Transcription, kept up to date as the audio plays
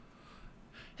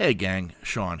Hey gang,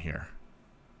 Sean here.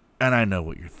 And I know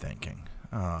what you're thinking.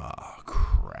 Oh,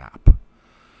 crap.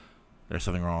 There's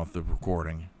something wrong with the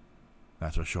recording.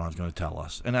 That's what Sean's going to tell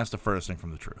us. And that's the furthest thing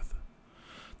from the truth.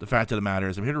 The fact of the matter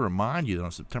is, I'm here to remind you that on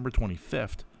September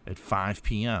 25th at 5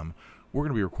 p.m., we're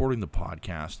going to be recording the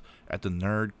podcast at the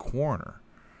Nerd Corner.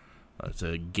 It's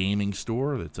a gaming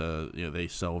store. They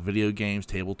sell video games,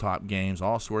 tabletop games,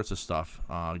 all sorts of stuff,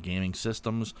 gaming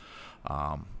systems.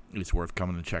 It's worth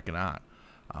coming and checking out.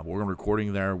 We're going to be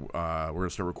recording there. We're going to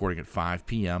start recording at 5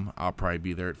 p.m. I'll probably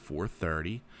be there at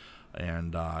 4:30.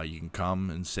 And you can come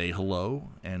and say hello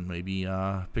and maybe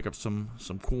pick up some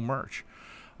cool merch.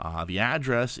 The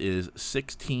address is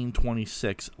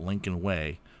 1626 Lincoln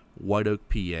Way, White Oak,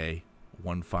 PA,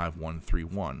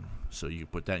 15131. So you can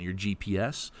put that in your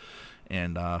GPS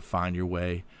and find your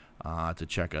way to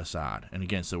check us out. And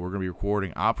again, so we're going to be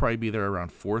recording. I'll probably be there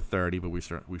around 4:30, but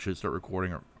we should start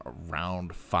recording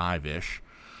around 5-ish.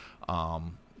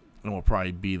 And we'll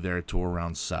probably be there till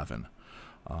around 7.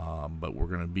 But we're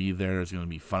going to be there. There's going to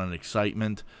be fun and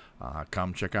excitement.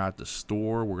 Come check out the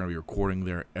store. We're going to be recording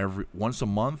there once a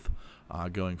month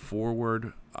going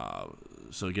forward.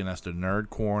 So again, that's the Nerd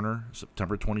Corner,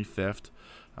 September 25th.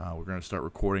 We're going to start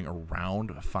recording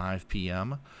around 5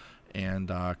 p.m.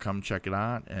 And come check it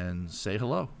out and say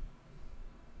hello.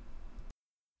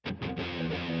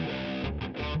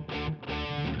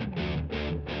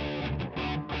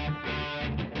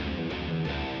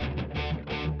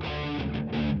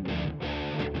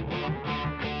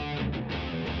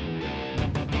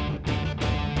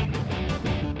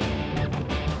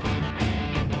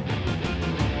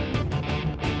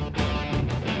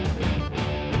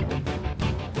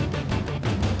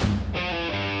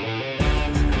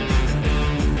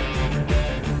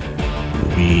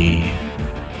 We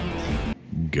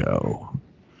go.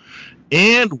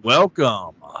 And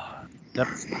welcome to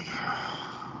episode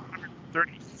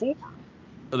 134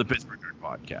 of the Pittsburgh Nerd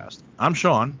Podcast. I'm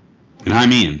Sean. And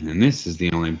I'm Ian, and this is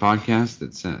the only podcast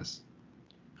that says,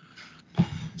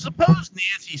 suppose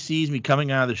Nancy sees me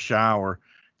coming out of the shower,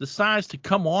 decides to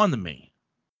come on to me.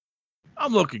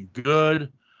 I'm looking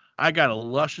good. I got a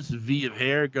luscious V of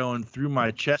hair going through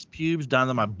my chest pubes down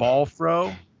to my ball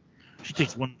fro. She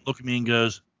takes one look at me and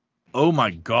goes, "Oh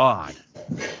my God,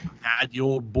 I had the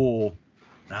old bull.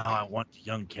 Now I want the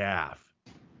young calf."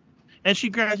 And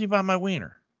she grabs me by my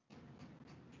wiener.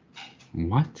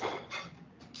 What?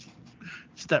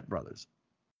 Step Brothers.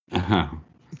 Oh.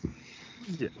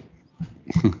 Yeah.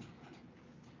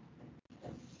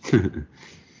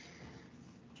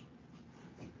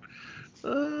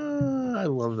 I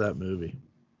love that movie.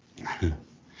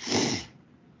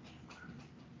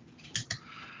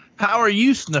 How are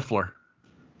you, Sniffler?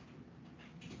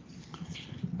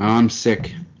 Oh, I'm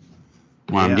sick.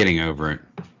 Well, Yeah. I'm getting over it.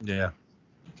 Yeah.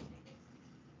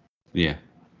 Yeah.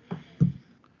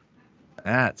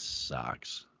 That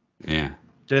sucks. Yeah.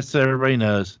 Just so everybody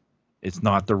knows, it's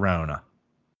not the Rona.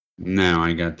 No,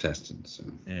 I got tested, so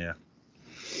Yeah.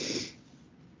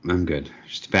 I'm good.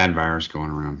 Just a bad virus going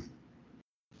around.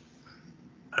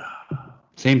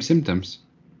 Same symptoms,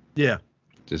 Yeah.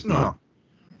 just No.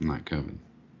 not COVID.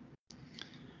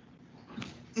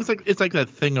 It's like that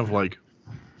thing of like,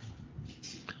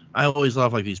 I always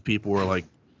love like these people who are like,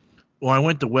 well, I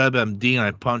went to WebMD and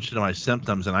I punched into my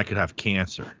symptoms and I could have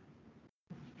cancer.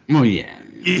 Oh yeah.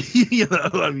 You know,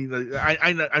 I mean,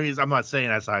 I mean, I'm not saying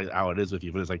that's how it is with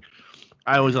you, but it's like,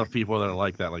 I always love people that are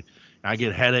like that. Like, I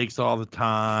get headaches all the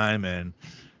time, and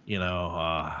you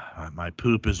know, my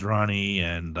poop is runny,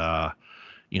 and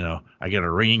you know, I get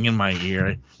a ringing in my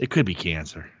ear. It could be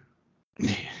cancer.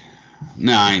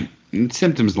 No,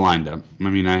 symptoms lined up. I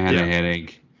mean, I had a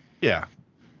headache. Yeah.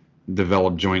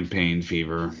 Developed joint pain,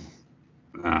 fever.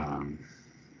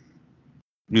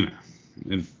 You know,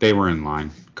 they were in line.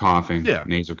 Coughing,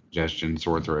 nasal congestion,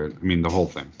 sore throat. I mean, the whole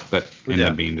thing. That ended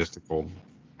up being just a cold.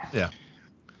 Yeah. I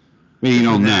mean, you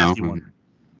don't know.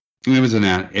 It was a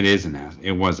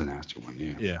nasty one.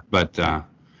 Yeah. Yeah. But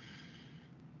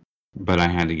I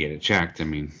had to get it checked. I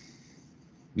mean,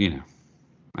 you know,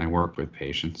 I work with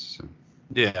patients, so.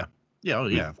 Yeah. Yeah. Oh,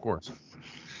 yeah. Of course.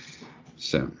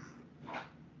 So.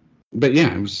 But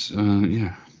yeah, it was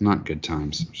not good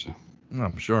times. So.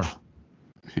 I'm sure.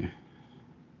 Yeah.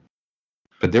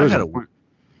 But there was a point.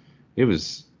 It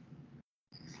was.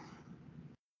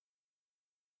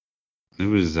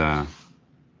 I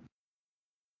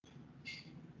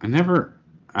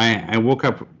woke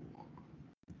up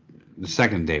the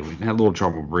second day. We had a little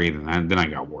trouble breathing. Then I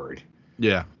got worried.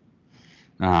 Yeah.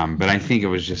 But I think it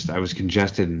was just I was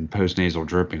congested and post-nasal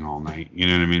dripping all night. You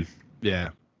know what I mean? Yeah.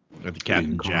 Got the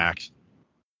Captain Jacks.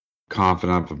 Coughing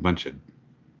up a bunch of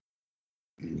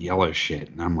yellow shit.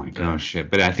 And I'm like, oh shit.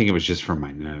 But I think it was just from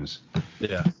my nose.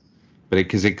 Yeah. But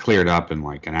because it cleared up in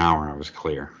like an hour, I was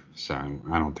clear. So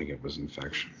I don't think it was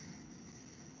infection.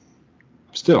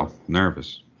 Still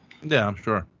nervous. Yeah, I'm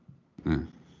sure. Yeah.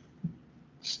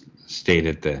 Stayed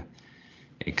at the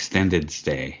extended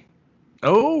stay.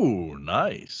 Oh,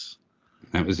 nice.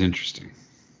 That was interesting.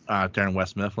 There in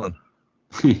West Mifflin.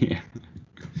 Yeah.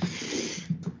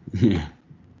 Yeah.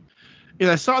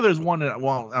 Yeah, I saw there's one.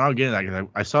 Well, I'll get into that.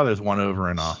 I saw there's one over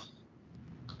in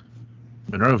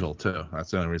Monroeville too.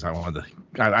 That's the only reason I wanted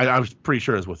to. I was pretty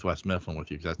sure it was with West Mifflin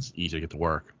with you because that's easy to get to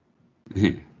work.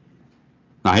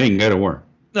 I didn't go to work.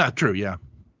 True. Yeah.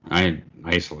 I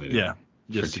isolated. Yeah.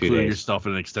 Just including yourself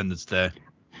in an extended stay.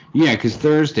 Yeah, because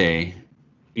Thursday,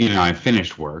 I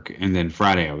finished work, and then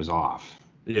Friday I was off.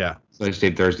 Yeah. So I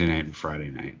stayed Thursday night and Friday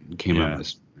night, and came home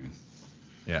this morning.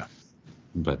 Yeah.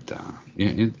 But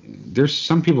there's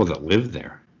some people that live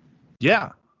there. Yeah.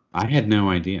 I had no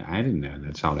idea. I didn't know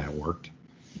that's how that worked.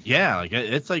 Yeah, like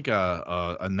it's like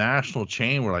a national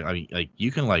chain where like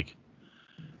you can like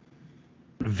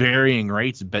varying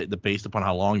rates based upon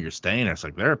how long you're staying. It's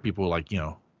like there are people like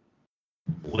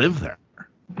live there.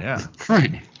 Yeah.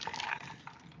 Right.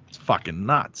 It's fucking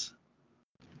nuts.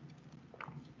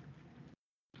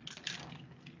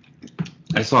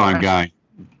 I saw a guy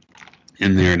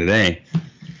in there today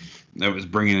that was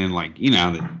bringing in like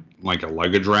like a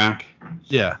luggage rack.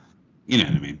 Yeah. You know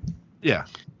what I mean? Yeah.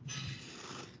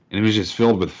 And it was just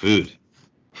filled with food.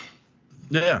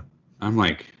 Yeah. I'm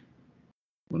like,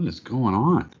 what is going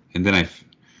on? And then I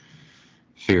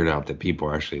figured out that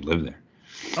people actually live there.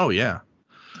 Oh yeah.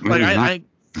 Like I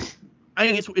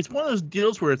it's one of those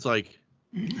deals where it's like,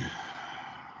 because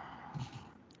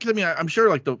I mean I'm sure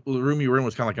like the room you were in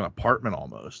was kind of like an apartment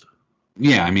almost.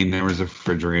 Yeah, I mean there was a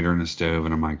refrigerator and a stove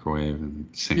and a microwave and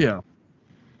sink. Yeah.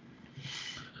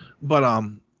 But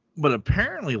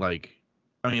apparently like,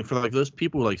 I mean for like those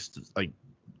people like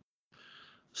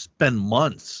spend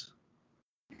months.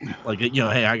 Like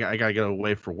hey, I gotta get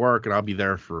away for work, and I'll be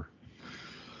there for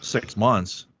 6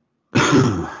 months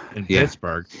in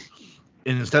Pittsburgh.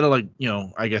 And instead of like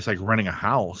I guess like renting a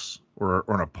house or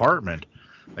an apartment,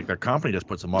 like their company just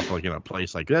puts them up like in a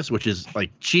place like this, which is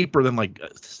like cheaper than like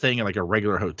staying in like a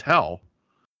regular hotel.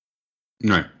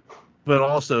 Right. But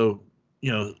also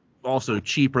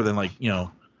cheaper than like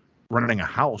renting a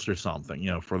house or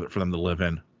something for them to live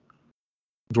in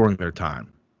during their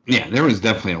time. Yeah, there was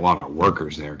definitely a lot of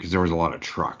workers there because there was a lot of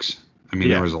trucks. I mean,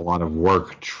 there was a lot of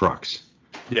work trucks.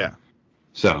 Yeah.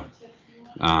 So,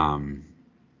 there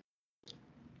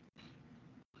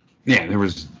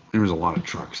was a lot of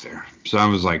trucks there. So I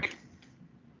was like,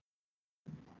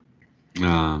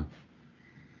 it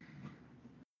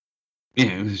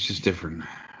was just different.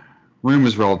 Room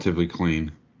was relatively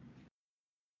clean.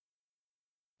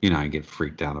 I get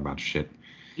freaked out about shit.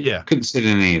 Yeah. Couldn't sit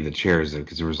in any of the chairs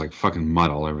because there was like fucking mud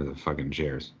all over the fucking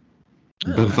chairs.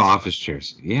 Both office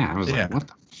chairs. Yeah, I was like, what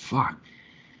the fuck?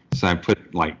 So I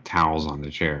put like towels on the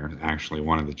chair, actually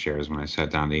one of the chairs when I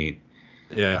sat down to eat.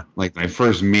 Yeah. Like my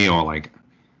first meal, like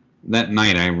that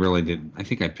night I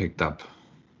think I picked up,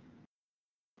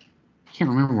 I can't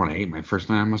remember what I ate my first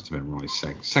night. I must have been really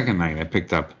sick. Second night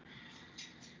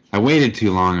I waited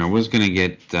too long. I was going to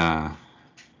get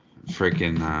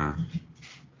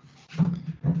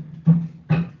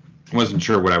wasn't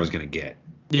sure what I was going to get.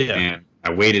 Yeah. And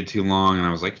I waited too long, and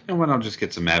I was like, you know what, I'll just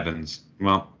get some Evans.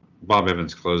 Well, Bob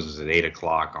Evans closes at 8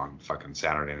 o'clock on fucking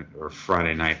Saturday or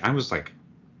Friday night. I was like,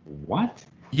 what?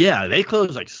 Yeah, they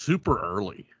close like super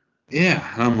early. Yeah,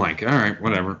 and I'm like, all right,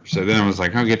 whatever. So then I was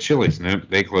like, I'll get Chili's. Nope,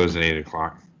 they close at 8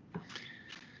 o'clock.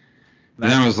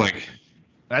 And I was like...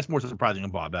 That's more surprising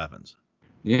than Bob Evans.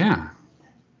 Yeah.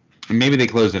 And maybe they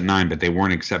closed at 9, but they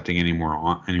weren't accepting any more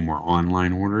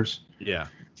online orders. Yeah.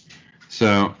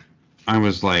 So I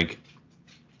was like,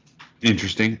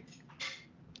 interesting.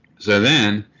 So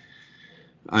then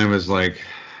I was like,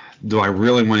 do I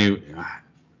really want to...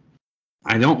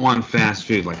 I don't want fast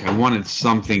food. Like, I wanted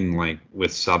something like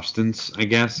with substance, I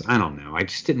guess. I don't know. I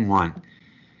didn't want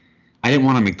a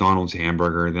McDonald's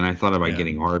hamburger. Then I thought about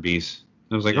getting Arby's.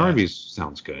 I was like, Arby's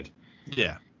sounds good.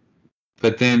 Yeah.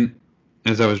 But then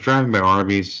as I was driving by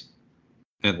Arby's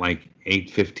at like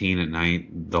 8:15 at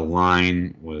night, the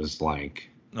line was like...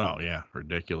 Oh, yeah.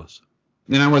 Ridiculous.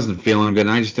 And I wasn't feeling good,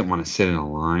 and I just didn't want to sit in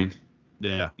a line.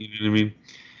 Yeah. You know what I mean?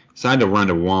 So I had to run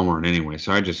to Walmart anyway,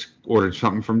 so I just ordered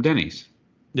something from Denny's.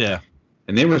 Yeah.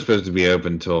 And they were supposed to be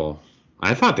open till...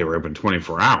 I thought they were open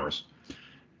 24 hours.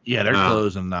 Yeah, they're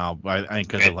closing now. I think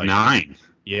because of like... 9.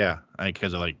 Yeah, I think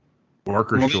because of like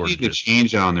worker shortages. They need to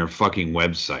change it on their fucking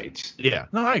websites. Yeah.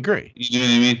 No, I agree. You know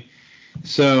what I mean?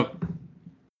 So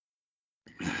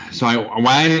So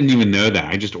I didn't even know that.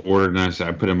 I just ordered, and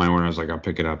I put in my order. I was like, I'll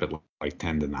pick it up at like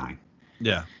 10 to 9.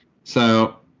 Yeah.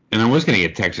 So, and I was going to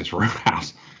get Texas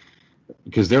Roadhouse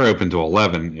because they're open to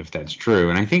 11, if that's true.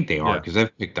 And I think they are, because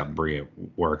I've picked up Brie at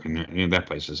work, and that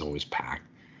place is always packed.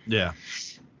 Yeah.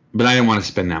 But I didn't want to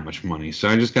spend that much money. So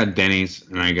I just got Denny's,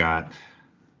 and I got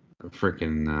a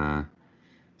freaking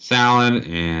salad,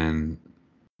 and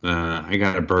I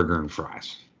got a burger and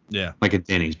fries. Yeah. Like a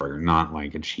Denny's burger, not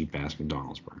like a cheap-ass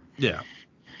McDonald's burger. Yeah.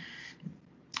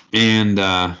 And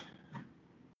I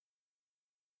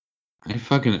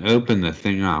fucking opened the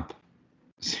thing up.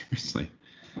 Seriously.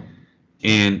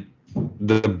 And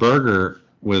the burger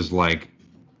was like,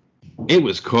 it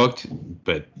was cooked,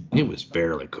 but it was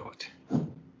barely cooked.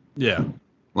 Yeah.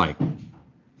 Like,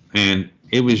 and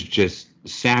it was just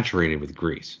saturated with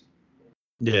grease.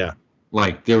 Yeah.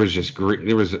 Like there was just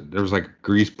there was like a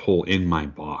grease pull in my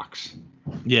box.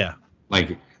 Yeah.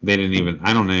 Like they didn't even,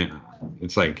 I don't know.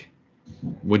 It's like,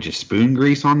 would you spoon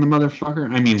grease on the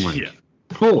motherfucker? I mean, like,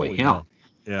 holy hell.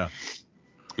 Yeah.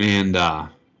 And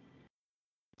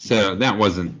so that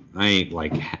wasn't, I ate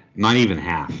like not even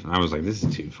half. I was like, this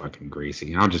is too fucking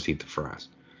greasy. I'll just eat the fries.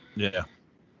 Yeah.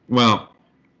 Well,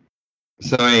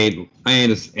 so I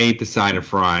ate the side of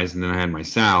fries, and then I had my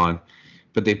salad.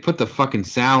 But they put the fucking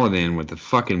salad in with the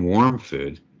fucking warm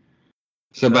food.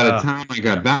 So by the time I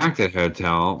got back to the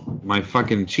hotel, my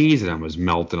fucking cheese was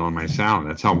melted on my salad.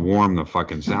 That's how warm the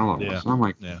fucking salad was. So I'm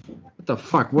like, what the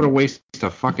fuck? What a waste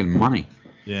of fucking money.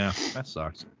 Yeah, that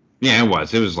sucks. Yeah, it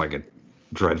was. It was like a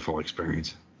dreadful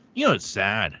experience. You know, it's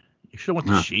sad. You should have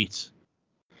went to Sheetz.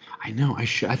 I know. I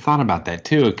thought about that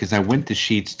too, because I went to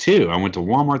Sheetz too. I went to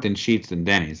Walmart, then Sheetz, then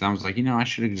Denny's. I was like, I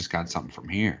should have just got something from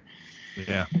here.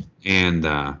 Yeah. And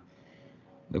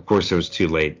of course, it was too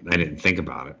late. I didn't think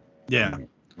about it. Yeah.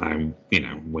 I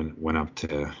went up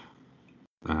to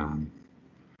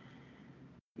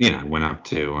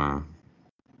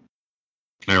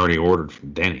I already ordered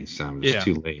from Denny's, so it was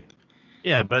too late.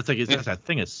 Yeah, but it's like that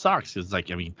thing. It sucks. It's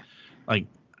like, I mean, like,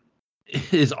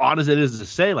 as odd as it is to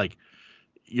say, like,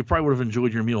 you probably would have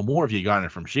enjoyed your meal more if you got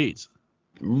it from Sheetz.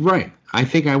 Right. I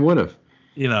think I would have.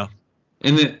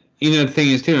 And the thing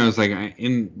is too, I was like,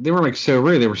 and they were like so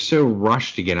rude. They were so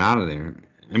rushed to get out of there.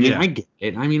 I mean, I get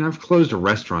it. I mean, I've closed a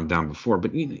restaurant down before,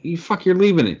 but you're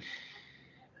leaving it.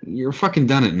 You're fucking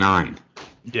done at 9.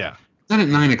 Yeah. Done at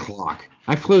 9 o'clock.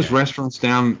 I've closed restaurants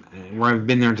down where I've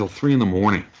been there until 3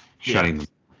 a.m, shutting them.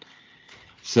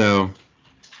 So,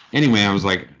 anyway, I was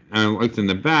like, I looked in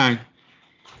the back,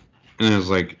 and I was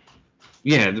like,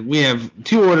 yeah, we have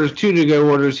 2 to-go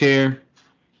orders here.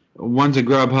 One's a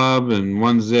Grubhub and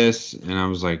one's this. And I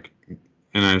was like,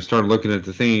 and I started looking at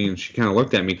the thing, and she kind of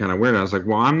looked at me kind of weird. I was like,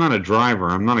 well, I'm not a driver.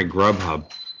 I'm not a Grubhub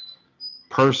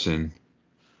person.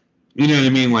 You know what I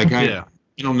mean? Like, I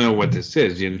don't know what this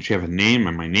is. You have a name,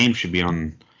 and my name should be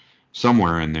on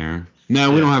somewhere in there.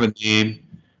 No, we don't have a name.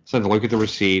 So I had to look at the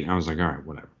receipt. I was like, all right,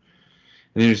 whatever.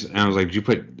 And I was like, did you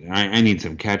put, I need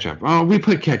some ketchup. Oh, we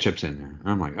put ketchups in there.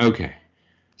 I'm like, okay.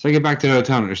 So I get back to the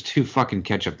hotel, and there's 2 fucking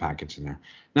ketchup packets in there.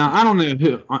 Now, I don't know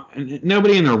who,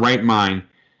 nobody in their right mind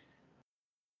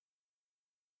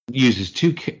uses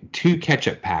two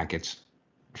ketchup packets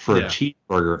for a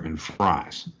cheeseburger and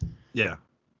fries. Yeah.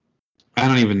 I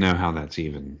don't even know how that's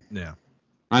even. Yeah.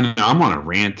 I know, I'm on a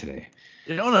rant today.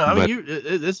 I mean,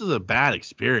 this is a bad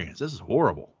experience. This is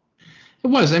horrible. It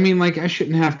was. I mean, like, I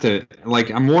shouldn't have to, like,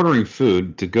 I'm ordering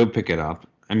food to go pick it up.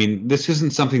 I mean, this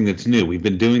isn't something that's new. We've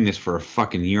been doing this for a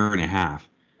fucking year and a half.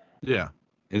 Yeah.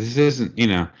 This isn't,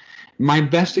 my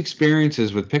best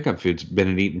experiences with pickup food's been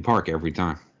at Eaton Park every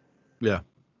time. Yeah.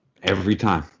 Every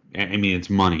time. I mean, it's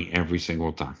money every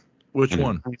single time. Which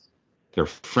one? They're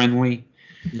friendly.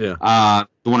 Yeah.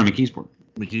 The one in McKeesport.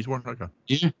 McKeesport?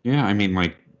 Okay. Yeah. I mean,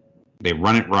 like, they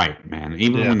run it right, man.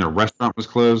 Even when their restaurant was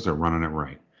closed, they're running it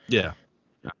right. Yeah.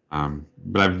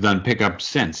 But I've done pickup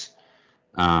since.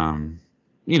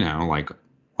 Like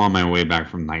on my way back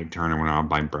from night turn, when I'll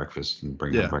buy breakfast and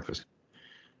bring them breakfast.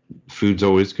 Food's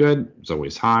always good. It's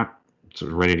always hot. It's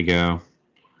ready to go.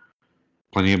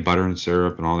 Plenty of butter and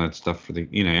syrup and all that stuff for the,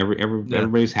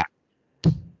 everybody's happy.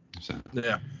 So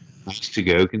nice to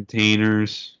go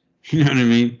containers. You know what I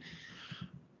mean?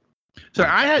 So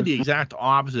I had the exact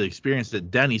opposite experience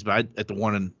at Denny's, but at the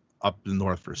one up in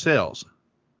North for Sales.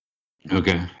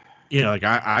 Okay. Like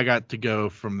I got to go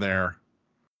from there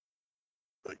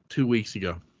like 2 weeks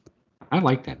ago. I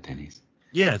like that Denny's.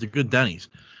 Yeah, it's a good Denny's.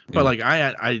 But like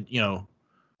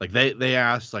like they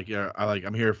asked, like,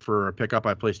 I'm here for a pickup.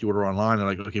 I placed the order online. They're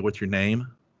like, okay, what's your name?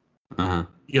 Uh-huh.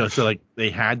 So like they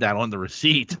had that on the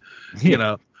receipt,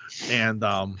 and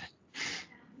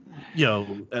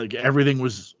like everything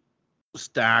was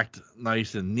stacked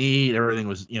nice and neat. Everything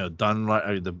was, done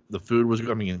right. The food was,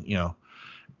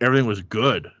 everything was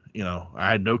good. I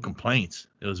had no complaints.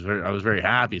 I was very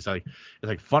happy. It's like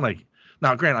fun. Like,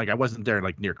 now, granted, like I wasn't there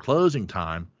like near closing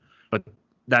time, but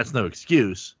that's no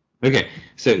excuse. Okay,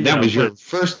 so that was your not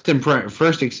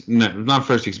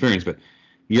first experience, but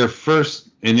your first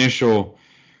initial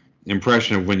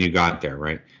impression of when you got there,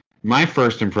 right? My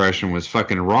first impression was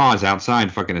fucking Roz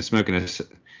outside, fucking smoking a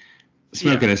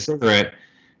cigarette,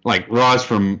 like Roz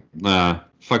from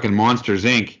fucking Monsters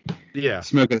Inc. Yeah,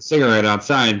 smoking a cigarette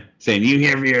outside, saying, "You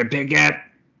here for your ticket?"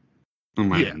 I'm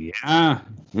like, yeah.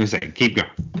 I said, keep going.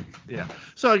 Yeah.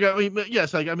 So like, I mean,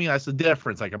 yes, like I mean, that's the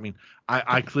difference. Like, I mean,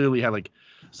 I clearly had like,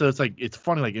 so it's like it's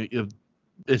funny. Like,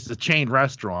 it's a chain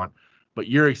restaurant, but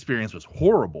your experience was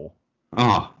horrible.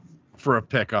 Oh. For a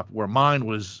pickup, where mine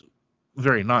was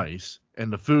very nice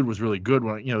and the food was really good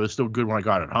when it was still good when I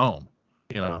got it home.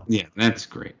 Yeah, that's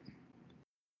great.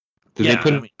 Did they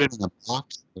put it in a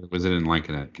box, or was it in like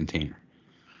a container?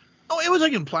 Oh, it was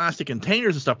like in plastic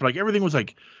containers and stuff, but like everything was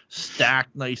like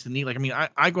stacked nice and neat. Like, I mean,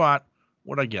 I got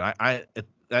what I get.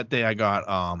 That day I got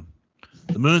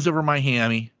the moons over my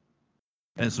hammy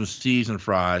and some seasoned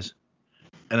fries,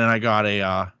 and then I got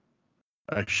a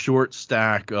short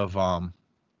stack of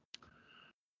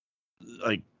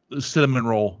like cinnamon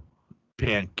roll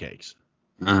pancakes.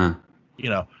 Uh-huh.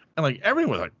 And like everything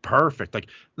was like perfect. Like,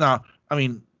 now, I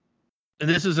mean, and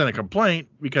this isn't a complaint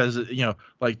because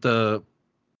like the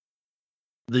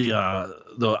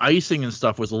icing and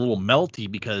stuff was a little melty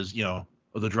because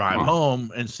of the drive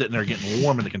home and sitting there getting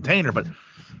warm in the container. But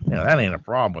that ain't a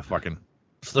problem with fucking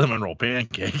cinnamon roll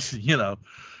pancakes. Yeah.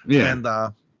 And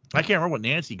I can't remember what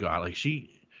Nancy got. Like she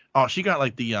got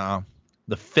like the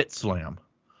Fit Slam.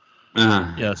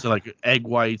 So like egg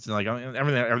whites and like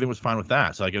everything was fine with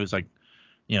that. So like it was like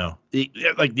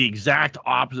the exact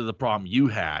opposite of the problem you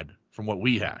had from what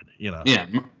we had. Yeah,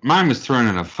 mine was thrown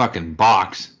in a fucking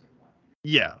box.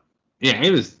 Yeah. Yeah,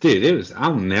 it was, dude. It was.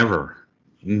 I'm never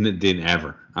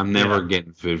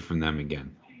getting food from them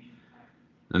again.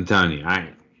 I'm telling you,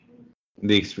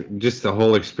 just the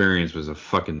whole experience was a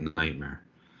fucking nightmare.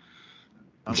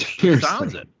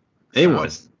 Sounds it. It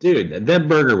was, dude. That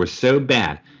burger was so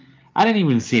bad. I didn't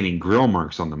even see any grill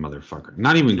marks on the motherfucker.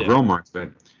 Not even grill marks,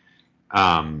 but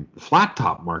flat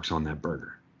top marks on that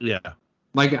burger. Yeah.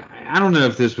 Like, I don't know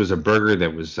if this was a burger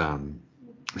that was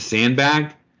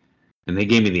sandbagged, and they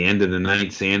gave me the end of the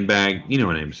night sandbag. You know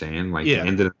what I'm saying? Like the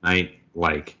end of the night,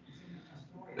 like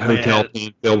hotel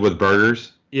pan filled with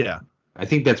burgers. Yeah. I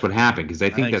think that's what happened because I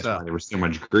think that's why there was so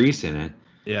much grease in it.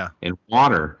 Yeah. And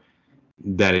water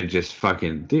that it just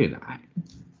fucking, dude.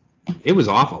 It was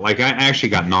awful. Like, I actually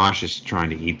got nauseous trying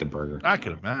to eat the burger. I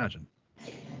could imagine.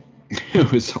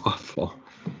 It was awful.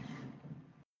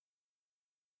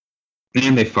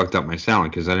 And they fucked up my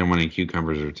salad because I didn't want any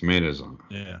cucumbers or tomatoes on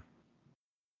it. Yeah.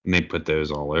 And they put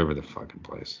those all over the fucking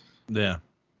place. Yeah.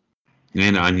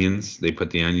 And onions. They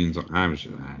put the onions on. I was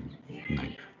just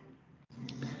nightmare.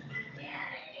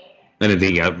 I didn't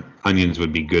think onions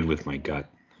would be good with my gut.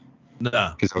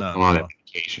 No. Because I was on that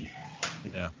medication.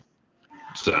 Yeah.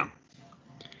 So.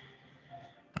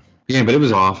 Yeah, but it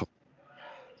was awful.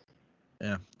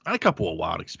 Yeah. I had a couple of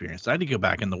wild experiences. I had to go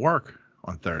back into work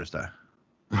on Thursday.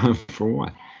 For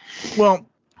what? Well,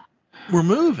 we're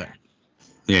moving.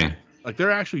 Yeah. Like,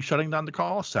 they're actually shutting down the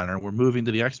call center. We're moving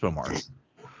to the Expo Mart.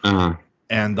 Uh-huh.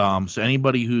 And so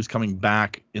anybody who's coming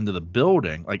back into the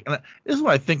building, like, and this is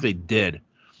what I think they did.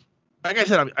 Like I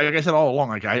said all along,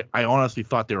 like I honestly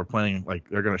thought they were planning, like,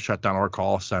 they're going to shut down our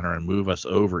call center and move us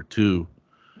over to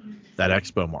that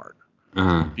Expo Mart.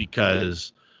 Uh-huh.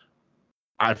 Because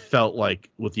I felt like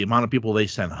with the amount of people they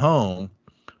sent home,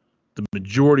 the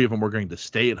majority of them were going to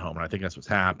stay at home, and I think that's what's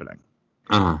happening.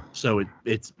 Uh-huh. So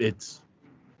it's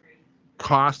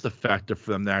cost effective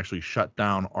for them to actually shut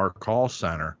down our call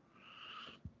center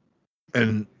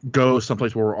and go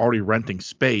someplace where we're already renting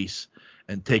space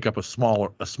and take up a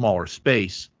smaller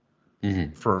space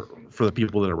for the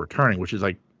people that are returning, which is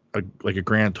like a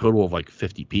grand total of like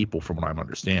 50 people from what I'm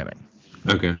understanding.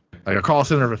 Okay. Like a call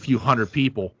center of a few hundred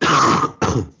people,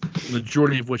 the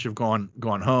majority of which have gone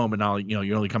home, and now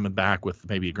you're only coming back with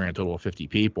maybe a grand total of 50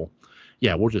 people.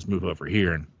 Yeah, we'll just move over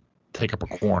here and take up a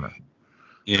corner.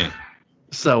 Yeah.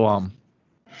 So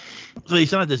they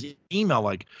sent out this email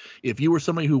like, if you were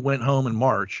somebody who went home in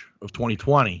March of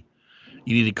 2020,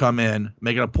 you need to come in,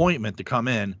 make an appointment to come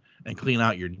in and clean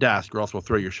out your desk, or else we'll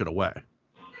throw your shit away.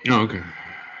 Oh, okay.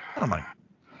 I'm like,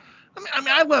 I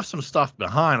mean, I left some stuff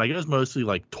behind. Like, it was mostly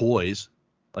like toys,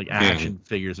 like action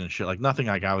figures and shit. Like, nothing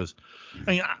like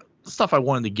stuff I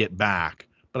wanted to get back,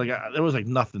 but like there was like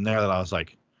nothing there that I was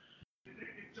like,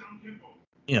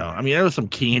 I mean, there was some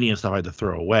candy and stuff I had to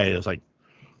throw away. It was like,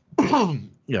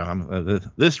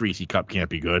 this Reese cup can't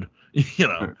be good,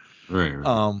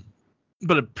 Right.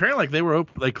 But apparently, like, they were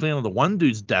like cleaning the one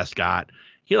dude's desk got.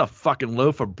 He had a fucking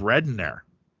loaf of bread in there.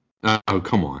 Oh,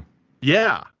 come on.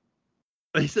 Yeah.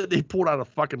 They said they pulled out a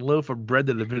fucking loaf of bread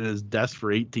that had been in his desk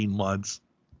for 18 months.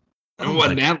 What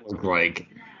did that look like?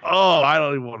 Oh, I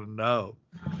don't even want to know.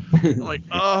 I'm like,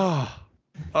 oh.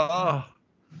 I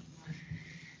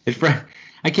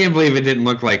can't believe it didn't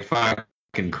look like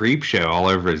fucking Creep Show all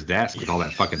over his desk with all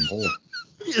that fucking mold.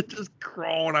 Just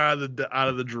crawling out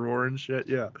of the drawer and shit.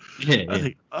 Yeah. Yeah. I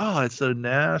think, oh, it's so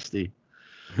nasty.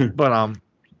 But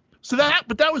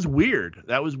that was weird.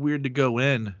 That was weird to go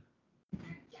in.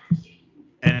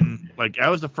 And like, that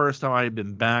was the first time I had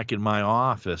been back in my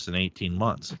office in 18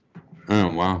 months.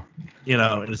 Oh, wow.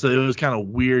 And so it was kind of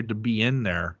weird to be in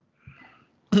there.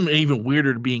 Even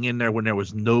weirder being in there when there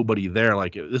was nobody there.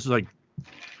 Like, this is like,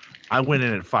 I went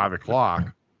in at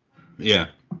 5:00. Yeah.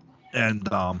 And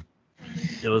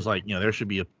it was like, there should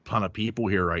be a ton of people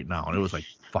here right now. And it was like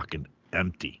fucking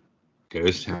empty.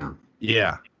 Ghost town.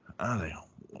 Yeah. I think,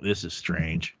 this is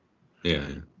strange. Yeah.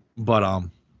 But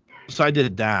so I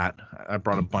did that. I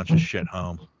brought a bunch of shit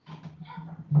home.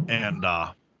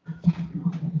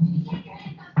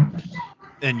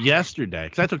 And yesterday,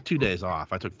 because I took 2 days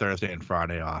off. I took Thursday and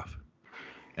Friday off.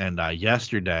 And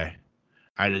yesterday,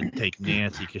 I didn't take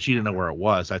Nancy because she didn't know where it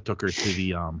was. I took her to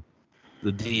the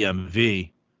DMV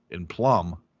in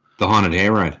Plum. The haunted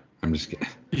hayride. I'm just kidding.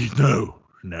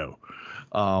 No.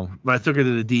 But I took her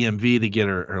to the DMV to get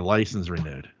her license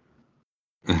renewed.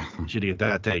 She had to get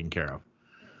that taken care of.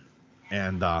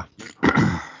 And on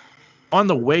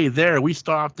the way there, we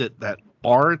stopped at that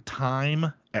Our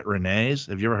Time at Renee's.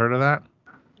 Have you ever heard of that?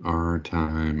 Our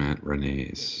Time at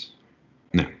Renee's.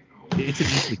 No. It's an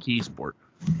East McKeesport.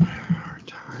 Our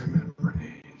Time at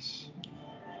Renee's.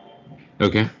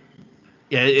 Okay.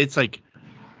 Yeah, it's like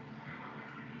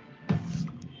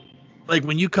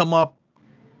when you come up.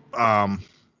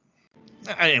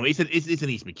 Anyway, it's an East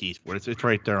McKeesport. It's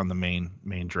right there on the main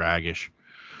Dragish.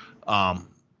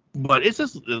 But it's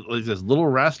this little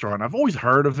restaurant. I've always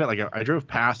heard of it. Like I drove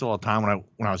past it all the time when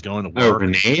I was going to work. Oh,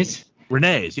 Renee's?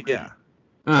 Renee's, yeah.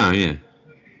 Oh, yeah.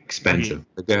 Expensive,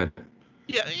 but good.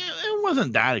 Yeah, it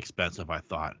wasn't that expensive, I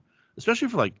thought. Especially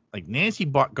for like Nancy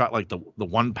got like the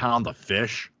 1 pound of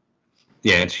fish.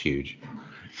 Yeah, it's huge.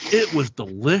 It was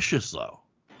delicious though.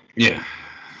 Yeah.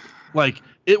 Like,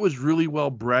 it was really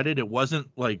well breaded. It wasn't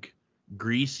like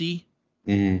greasy.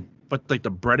 Mm-hmm. But like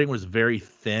the breading was very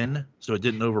thin, so it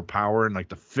didn't overpower, and like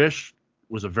the fish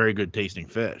was a very good tasting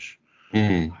fish.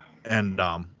 Mm-hmm. And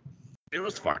it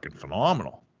was fucking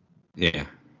phenomenal. Yeah.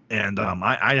 And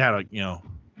I had a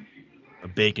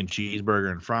bacon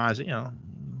cheeseburger and fries.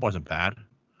 Wasn't bad.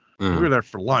 Uh-huh. We were there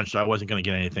for lunch, so I wasn't gonna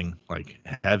get anything like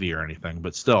heavy or anything,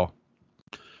 but still,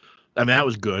 I mean, that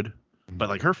was good. But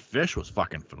like, her fish was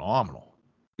fucking phenomenal.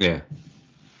 Yeah.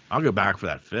 I'll go back for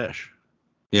that fish.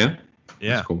 Yeah.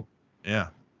 Yeah. That's cool. Yeah.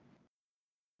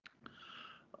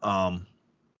 Then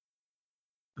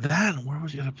where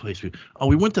was the other place we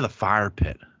went to the fire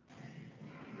pit.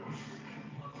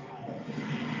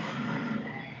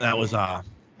 That was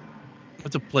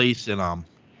it's a place in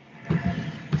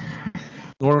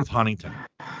North Huntington.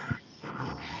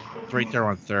 It's right there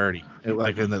on 30.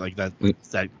 Like in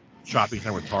that shopping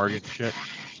center with Target and shit.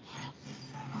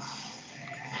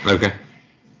 Okay.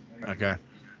 Okay.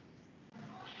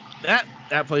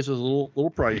 That place was a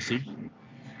little pricey.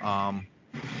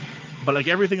 But like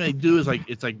everything they do is like,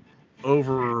 it's like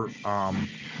over a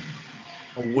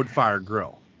wood fire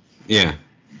grill. Yeah.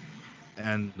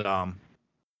 And I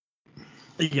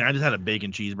just had a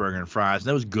bacon cheeseburger and fries, and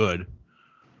that was good.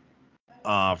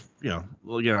 I thought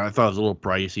it was a little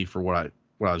pricey for what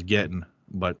I was getting,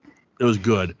 but it was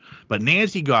good. But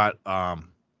Nancy got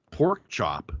pork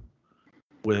chop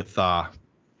with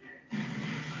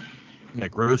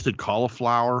like roasted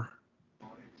cauliflower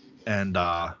and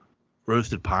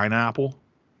roasted pineapple.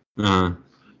 Uh-huh.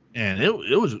 And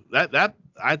it was that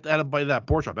I had a bite of that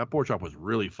pork chop. That pork chop was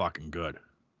really fucking good.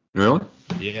 Really?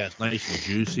 Yeah, it's nice and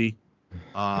juicy.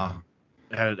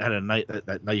 Had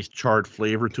a nice charred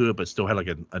flavor to it, but still had like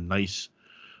a nice.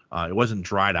 It wasn't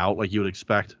dried out like you would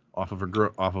expect off of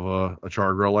a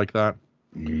char grill like that.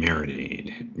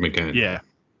 Marinade. Okay. Yeah.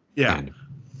 Kind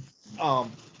of.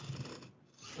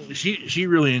 She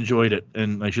really enjoyed it,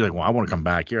 and like she's like, well, I want to come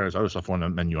back here. There's other stuff on the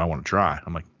menu I want to try.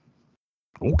 I'm like,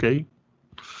 okay.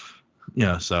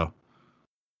 Yeah. So.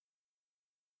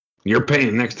 You're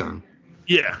paying next time.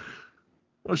 Yeah.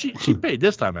 Well, she paid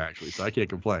this time actually, so I can't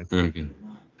complain. Okay.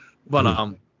 But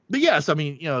But yes, I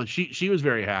mean, she was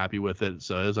very happy with it.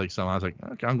 So it was like I was like,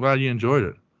 okay, I'm glad you enjoyed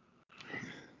it.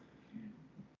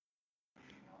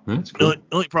 That's cool. The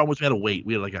only problem was we had to wait.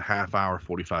 We had like a half hour,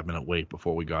 45-minute wait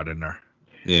before we got in there.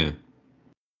 Yeah.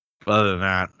 Other than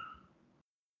that,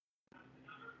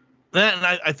 and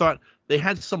I thought they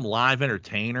had some live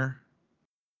entertainer.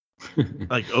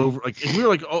 Like we were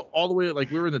like all the way,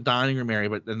 like we were in the dining room area,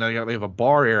 but then they have a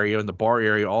bar area, and the bar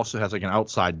area also has like an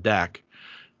outside deck.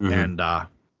 Mm-hmm. And I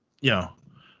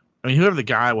mean, whoever the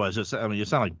guy was, it sounded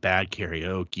like bad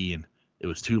karaoke, and it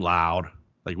was too loud.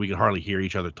 Like we could hardly hear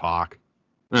each other talk.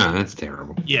 Oh, that's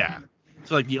terrible. Yeah.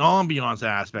 So like the ambiance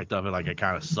aspect of it, like it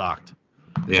kind of sucked.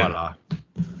 Yeah.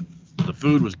 But the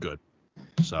food was good.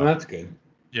 So Well, that's good.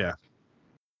 yeah.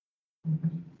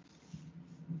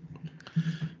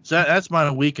 So that's my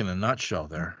week in a nutshell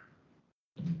there.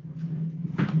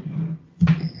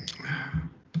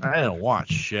 I didn't watch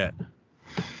shit.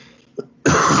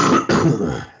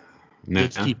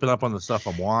 Just keeping up on the stuff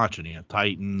I'm watching.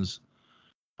 Titans,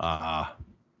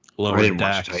 Lower I didn't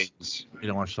Decks. watch Titans. You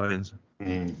didn't watch Titans?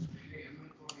 Mm.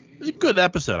 It's a good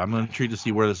episode. I'm intrigued to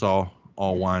see where this all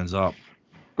winds up.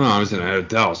 Well, I was in a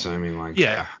hotel, so I mean, like.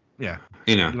 Yeah.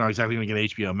 You're not exactly gonna get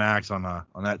HBO Max on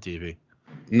that TV.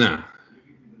 No.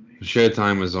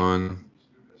 Showtime was on.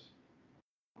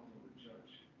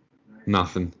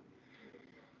 Nothing.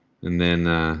 And then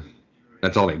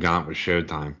that's all they got was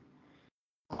Showtime.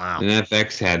 Wow. And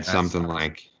FX had something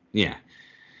like,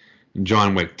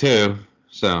 John Wick 2.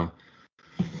 So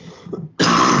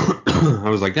I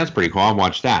was like, that's pretty cool. I'll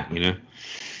watch that,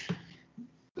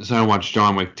 So I watched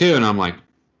John Wick 2, and I'm like,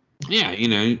 yeah,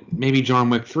 maybe John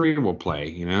Wick 3 will play,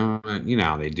 You know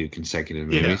how they do consecutive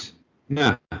movies.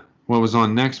 Yeah. What was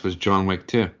on next was John Wick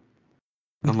 2.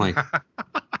 I'm like,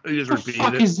 you just what the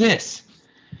fuck is this?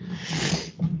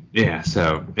 Yeah,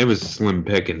 so it was slim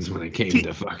pickings when it came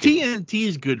to fucking. TNT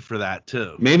is good for that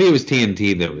too. Maybe it was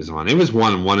TNT that was on. It was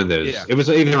one of those. Yeah. It was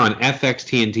either on FX,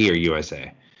 TNT, or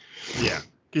USA. Yeah,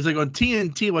 because like on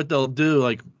TNT, what they'll do,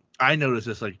 like I noticed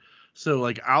this, like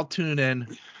I'll tune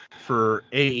in for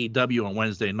AEW on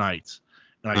Wednesday nights,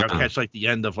 and I'll catch like the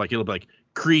end of like it'll be like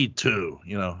Creed 2,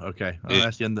 okay,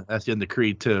 that's the end. That's the end of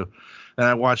Creed 2, and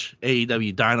I watch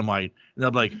AEW Dynamite, and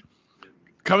they'll be like,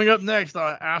 coming up next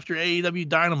after AEW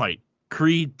Dynamite,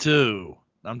 Creed 2.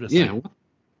 I'm just like,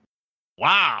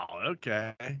 wow,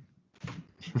 okay.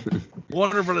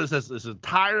 Warner Brothers has this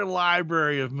entire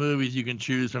library of movies you can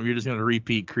choose from. You're just going to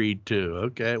repeat Creed 2.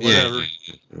 Okay, whatever.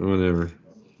 Yeah, whatever.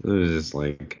 It was just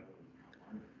like,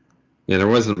 there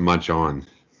wasn't much on.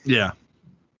 Yeah.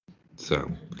 So,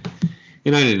 I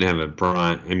didn't have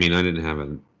I didn't have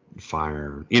a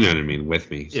Fire, you know what I mean, with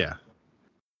me. So. Yeah.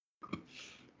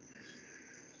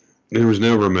 There was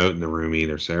no remote in the room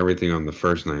either, so everything on the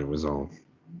first night was all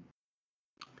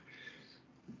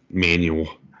manual.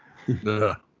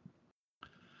 That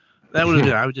would have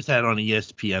been. I would just had it on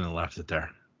ESPN and left it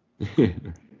there.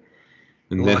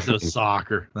 Unless it was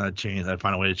soccer, I'd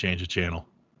find a way to change the channel.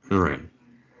 All right.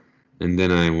 And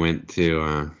then I went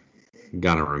to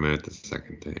got a remote the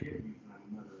second day.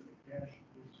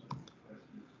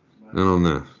 I don't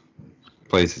know.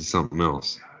 Place is something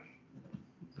else.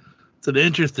 It's an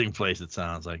interesting place, it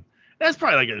sounds like. That's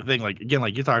probably like a thing, like, again,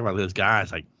 like you're talking about those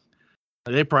guys, like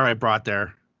they probably brought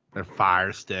their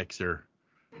Fire Sticks or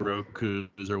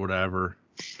Rokus or whatever,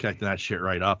 connecting that shit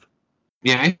right up.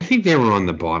 Yeah, I think they were on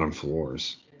the bottom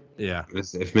floors. Yeah.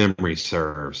 If memory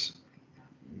serves.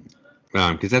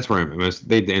 Because that's where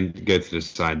they then go through the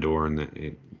side door, and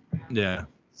it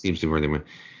seems to be where they went.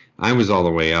 I was all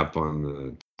the way up on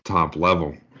the top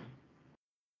level.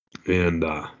 And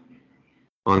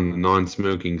on the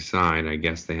non-smoking side, I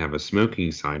guess they have a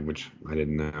smoking side, which I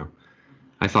didn't know.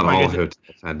 I thought all hotels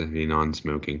had to be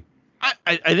non-smoking.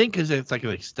 I think because it's like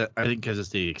because it's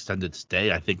the extended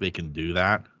stay, I think they can do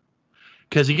that.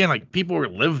 Because again, like people who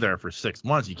live there for 6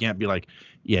 months, you can't be like,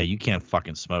 yeah, you can't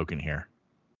fucking smoke in here.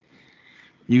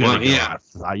 You gotta go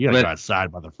outside. You gotta go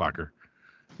outside, motherfucker.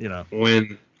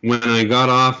 When I got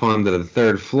off onto the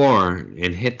third floor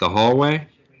and hit the hallway,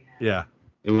 yeah,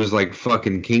 it was like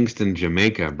fucking Kingston,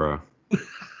 Jamaica, bro.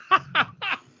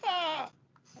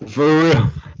 For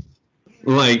real.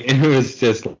 Like, it was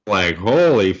just like,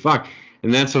 holy fuck.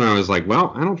 And that's when I was like,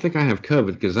 well, I don't think I have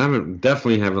COVID because I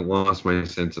definitely haven't lost my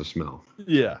sense of smell.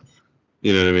 Yeah.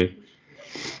 You know what I mean?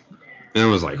 And I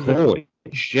was like, holy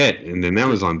shit. And then that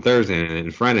was on Thursday,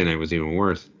 and Friday night was even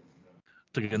worse.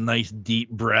 Took a nice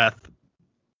deep breath.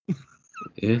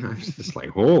 Yeah, I was just like,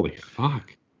 holy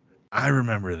fuck. I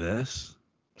remember this.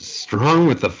 Strong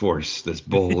with the force, this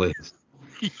bowl is.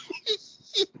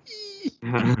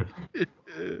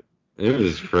 It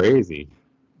was crazy.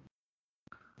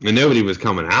 And nobody was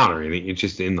coming out or anything. It's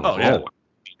just in the hallway,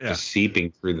 just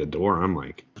seeping through the door. I'm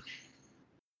like,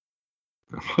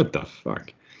 what the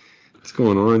fuck? What's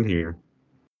going on here?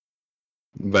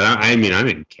 But I mean, I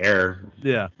didn't care.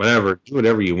 Yeah. Whatever. Do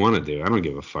whatever you want to do. I don't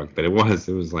give a fuck. But it was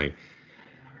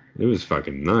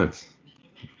fucking nuts.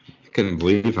 I couldn't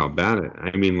believe how bad it.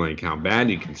 I mean, like how bad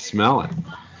you can smell it.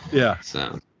 Yeah.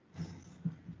 So,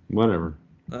 whatever.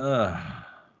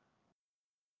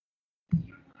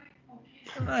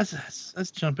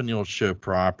 Let's jump in the old show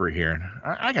proper here.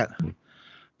 I got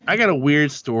a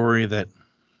weird story that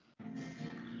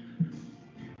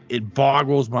it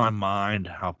boggles my mind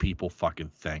how people fucking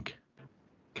think.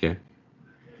 Okay.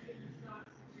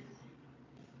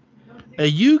 A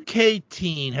UK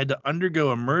teen had to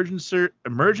undergo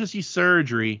emergency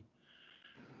surgery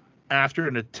after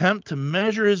an attempt to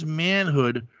measure his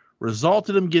manhood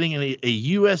resulted in him getting a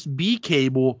USB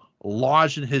cable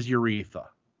lodged in his urethra.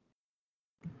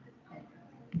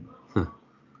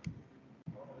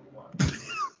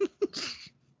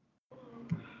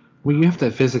 Well, you have to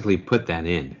physically put that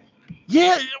in.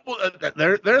 Yeah, well,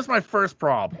 there's my first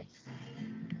problem.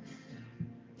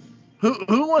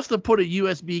 Who wants to put a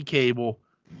USB cable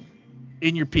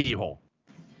in your pee hole?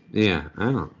 Yeah, I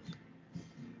don't.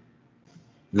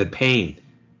 The pain.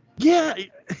 Yeah.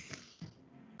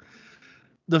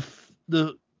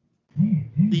 The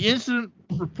incident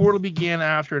reportedly began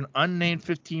after an unnamed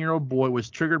 15-year-old boy was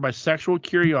triggered by sexual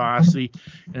curiosity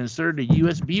and inserted a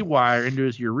USB wire into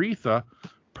his urethra,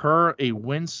 per a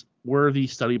wince-worthy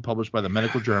study published by the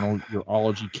medical journal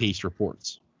Urology Case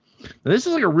Reports. Now, this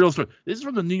is like a real story. This is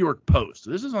from the New York Post.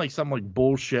 This isn't like some like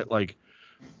bullshit like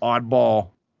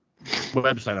oddball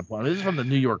website I'm playing. This is from the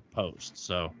New York Post.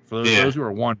 So for those who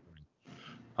are wondering,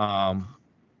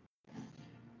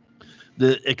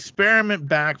 the experiment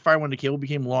backfired when the cable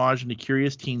became lodged in the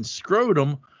curious teen's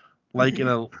scrotum like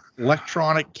an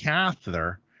electronic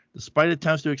catheter. Despite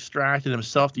attempts to extract it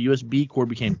himself, the USB cord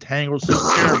became tangled so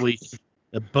terribly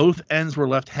that both ends were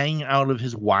left hanging out of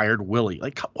his wired willy.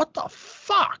 Like, what the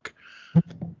fuck?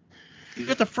 You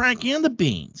got the Frankie and the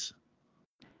beans.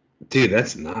 Dude,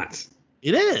 that's nuts.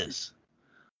 It is.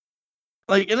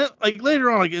 Like, and it, like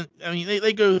later on, like, I mean,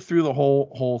 they go through the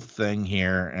whole thing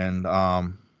here, and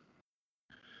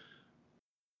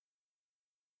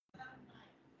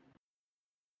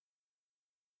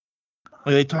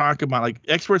like they talk about, like,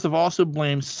 experts have also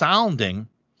blamed sounding,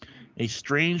 a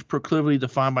strange proclivity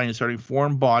defined by inserting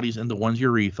foreign bodies into one's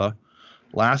urethra.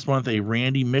 Last month, a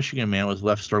Randy, Michigan man was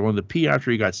left struggling to pee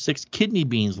after he got 6 kidney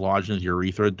beans lodged in his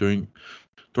urethra during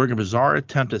a bizarre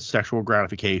attempt at sexual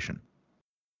gratification.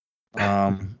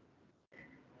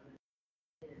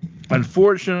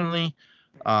 Unfortunately,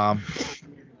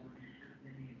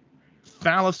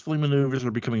 phallus-filling maneuvers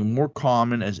are becoming more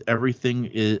common as everything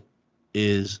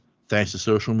is thanks to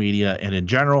social media, and in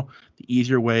general, the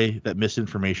easier way that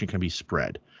misinformation can be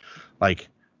spread. Like,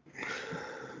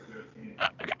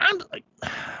 I'm like,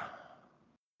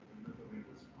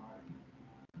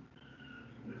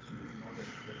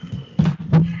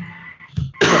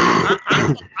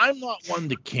 I'm not one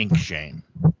to kink shame.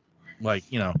 Like,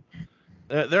 you know,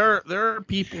 there are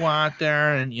people out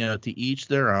there, and, you know, to each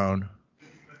their own.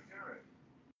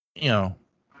 You know,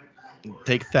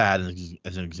 take that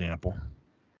as an example.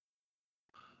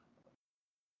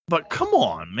 But come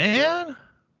on, man.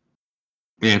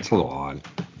 Yeah, it's a little odd.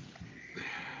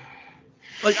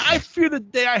 Like, I fear the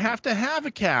day I have to have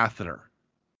a catheter.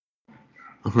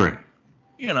 Right.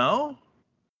 You know?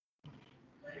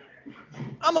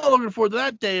 I'm not looking forward to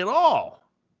that day at all.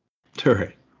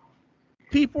 Right.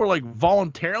 People are, like,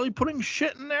 voluntarily putting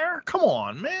shit in there? Come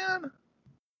on, man.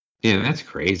 Yeah, that's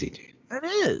crazy, dude. That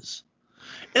is.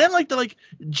 And then, like, to, like,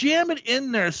 jam it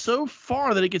in there so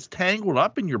far that it gets tangled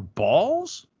up in your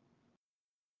balls?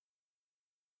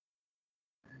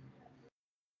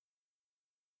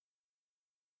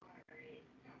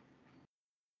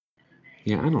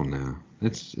 Yeah, I don't know.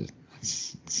 It's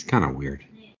kind of weird.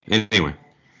 Anyway.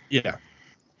 Yeah.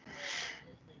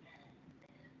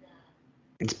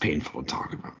 It's painful to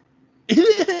talk about.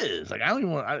 It is. Like, I don't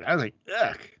even want. I was like,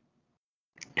 ugh.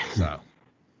 So.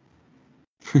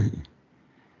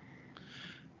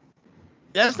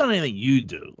 That's not anything you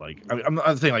do. Like, I'm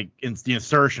not saying like in the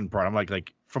insertion part. I'm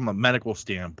like from a medical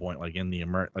standpoint, like in the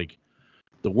like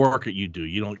the work that you do.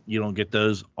 You don't get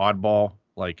those oddball,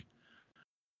 like,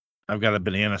 I've got a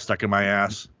banana stuck in my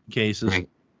ass cases.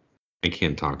 I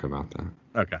can't talk about that.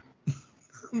 Okay.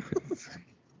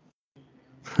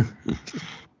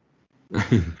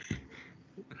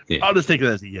 Yeah. I'll just take it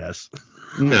as a yes.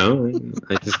 No,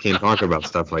 I just can't talk about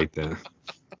stuff like that.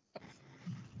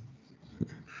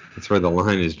 That's where the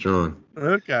line is drawn.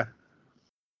 Okay.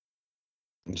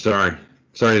 I'm sorry.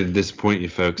 Sorry to disappoint you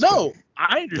folks. No,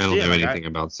 I understand. I don't know anything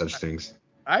about such things.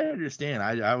 I understand.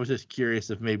 I was just curious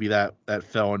if maybe that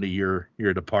fell into your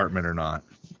department or not.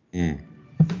 Mm.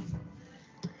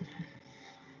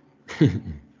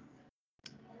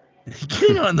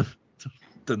 Getting on the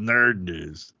nerd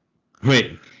news.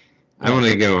 Wait, I want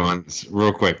to go on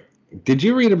real quick. Did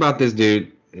you read about this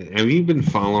dude? Have you been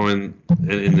following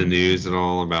in the news at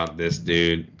all about this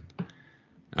dude?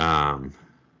 Nicki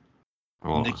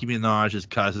Minaj's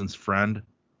cousin's friend?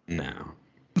 No.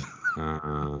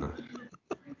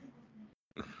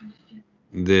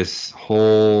 This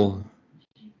whole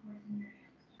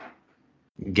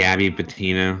Gabby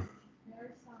Petito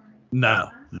No.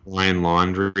 line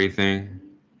laundry thing?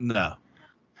 No.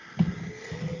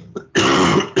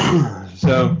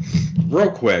 So,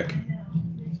 real quick,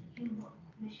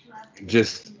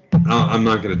 just, I'm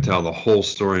not going to tell the whole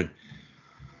story,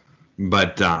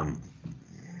 but I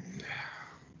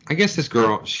guess this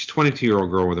girl, she's a 22-year-old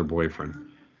girl with her boyfriend.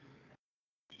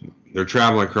 They're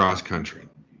traveling across country.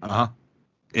 Uh-huh.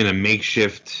 In a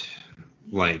makeshift,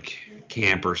 like,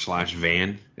 camper /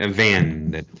 van. A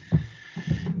van that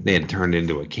they had turned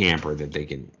into a camper that they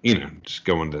can, just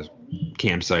go into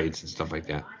campsites and stuff like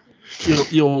that.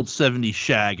 The old 70s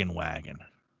shaggin' wagon.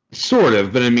 Sort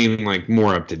of, but I mean, like,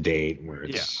 more up to date, where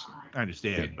it's... Yeah, I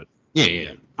understand, but...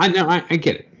 Yeah. I know, I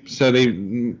get it. So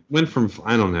they went from,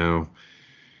 I don't know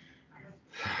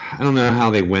how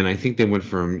they went. I think they went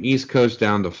from East Coast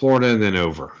down to Florida and then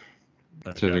over.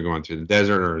 Okay. So they're going through the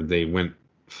desert, or they went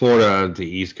Florida to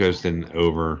East Coast and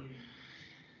over.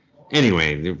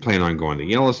 Anyway, they were planning on going to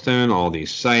Yellowstone, all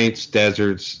these sites,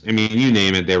 deserts. I mean, you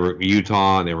name it. They were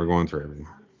Utah. They were going through everything.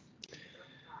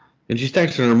 And she's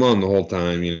texting her mom the whole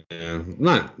time,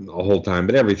 not the whole time,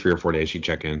 but every 3 or 4 days she'd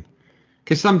check in.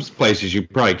 Because some places you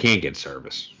probably can't get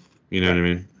service. You know what I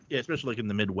mean? Yeah, especially like in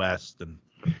the Midwest. And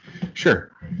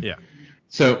sure. Yeah.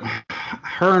 So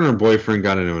her and her boyfriend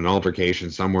got into an altercation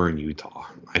somewhere in Utah,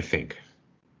 I think.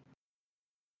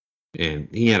 And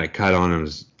he had a cut on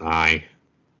his eye.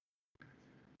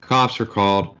 Cops were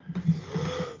called.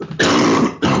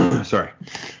 Sorry.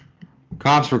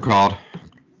 Cops were called.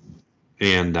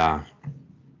 And there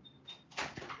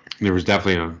was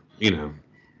definitely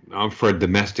for a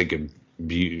domestic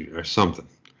abuse or something.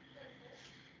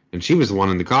 And she was the one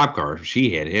in the cop car. She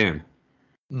hit him.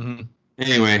 Mm-hmm.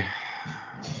 Anyway,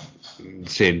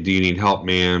 said, "Do you need help,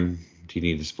 ma'am? Do you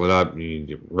need to split up? Do you need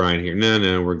to ride here?"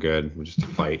 No, we're good. We're just a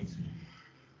fight.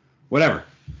 Whatever.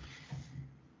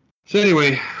 So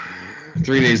anyway,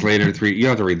 3 days later, you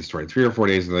have to read the story. 3 or 4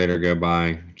 days later, go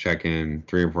by, check in.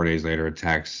 3 or 4 days later, a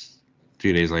text.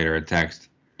 2 days later, a text.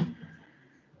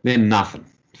 Then nothing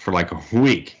for like a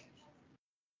week.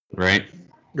 Right?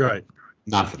 Right.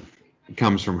 Nothing. It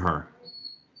comes from her.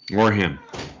 Or him.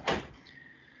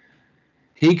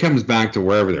 He comes back to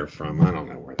wherever they're from. I don't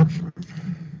know where they're from.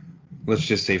 Let's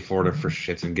just say Florida for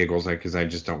shits and giggles, because I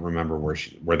just don't remember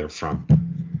where they're from.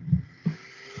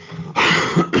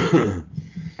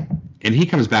 And he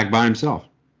comes back by himself.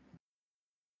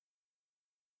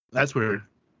 That's weird.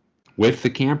 With the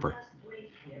camper.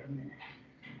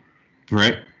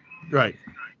 Right? Right.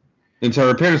 And so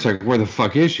her parents are like, where the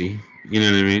fuck is she? You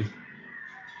know what I mean?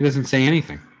 He doesn't say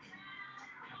anything.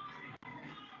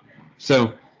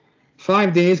 So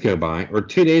 5 days go by, or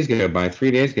 2 days go by,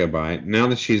 3 days go by, now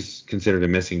that she's considered a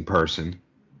missing person.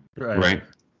 Right?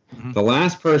 Mm-hmm. The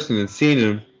last person that's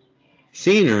seen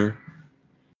her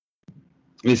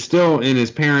is still in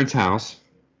his parents' house.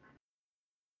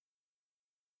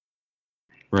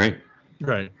 Right?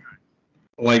 Right.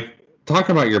 Like, talk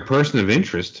about your person of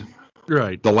interest.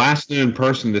 Right. The last known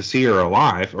person to see her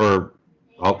alive, or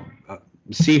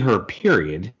see her,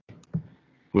 period,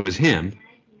 was him.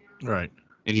 Right.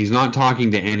 And he's not talking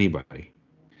to anybody.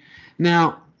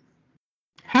 Now,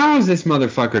 how is this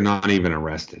motherfucker not even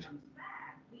arrested?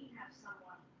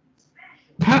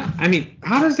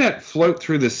 How does that float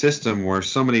through the system where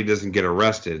somebody doesn't get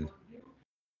arrested?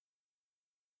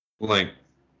 Like,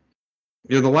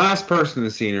 you're the last person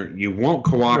to see her. You won't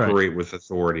cooperate with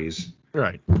authorities.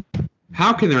 Right.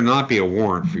 How can there not be a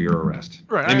warrant for your arrest?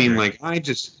 Right. I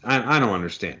don't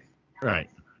understand. Right.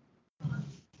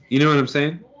 You know what I'm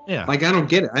saying? Yeah. Like, I don't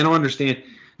get it. I don't understand.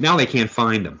 Now they can't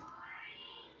find him.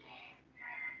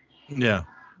 Yeah.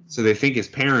 So they think his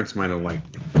parents might have, like,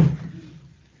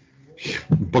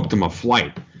 booked him a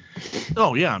flight.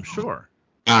 Oh, yeah, I'm sure.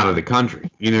 Out of the country.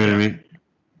 You know what I mean?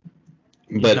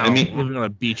 But, living on a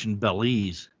beach in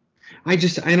Belize. I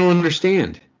don't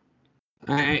understand.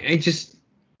 If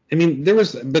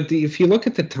you look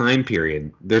at the time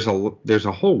period, there's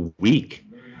a whole week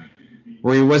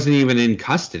or he wasn't even in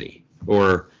custody,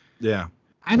 or Yeah.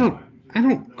 I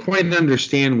don't quite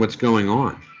understand what's going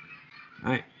on.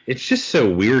 It's just so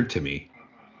weird to me.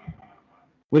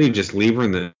 Would he just leave her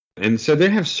in the... And so they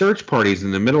have search parties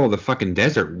in the middle of the fucking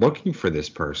desert looking for this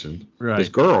person, this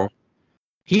girl.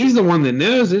 He's the one that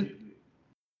knows it,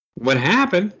 what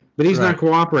happened, but he's not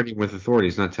cooperating with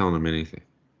authorities, not telling them anything.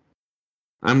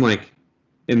 I'm like,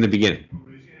 in the beginning,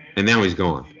 and now he's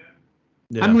gone.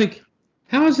 Yeah. I'm like,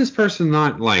 how is this person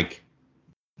not like,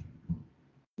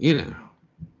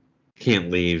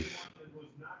 can't leave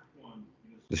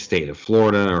the state of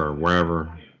Florida or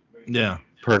wherever? Yeah.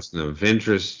 Person of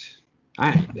interest.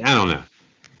 I don't know.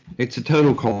 It's a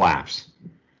total collapse.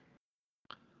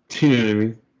 Do you know what I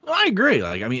mean? Well, I agree.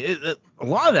 Like, I mean, a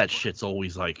lot of that shit's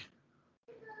always like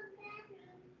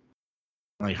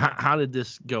how did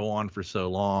this go on for so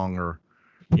long, or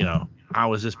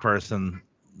how was this person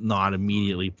not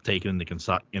immediately taken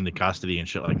into custody and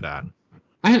shit like that?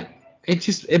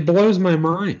 It blows my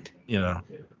mind. No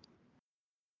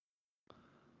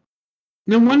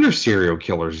wonder serial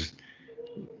killers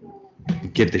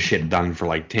get the shit done for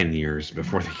like 10 years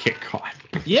before they get caught.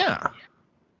 Yeah.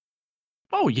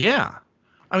 Oh yeah.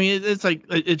 I mean, it's like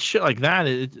it's shit like that.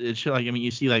 It's shit like, I mean, you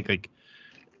see like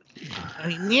I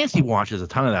mean, Nancy watches a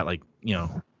ton of that, like,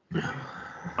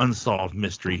 unsolved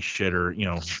mystery shit, or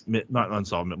not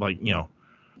unsolved, but like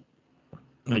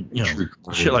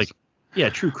shit like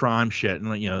true crime shit, and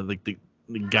like the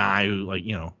guy who like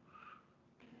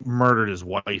murdered his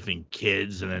wife and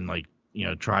kids, and then like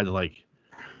tried to like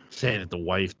say that the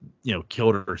wife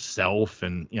killed herself,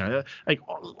 and like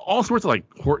all sorts of like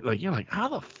how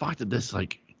the fuck did this,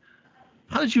 like,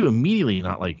 how did you immediately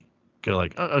not like go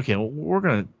like, oh, okay, well, we're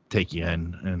gonna take you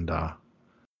in and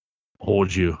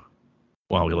hold you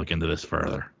while we look into this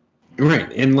further,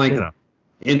 right? And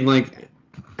like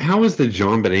how is the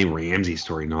John Benet Ramsey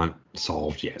story not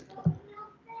solved yet?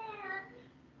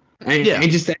 I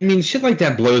mean, shit like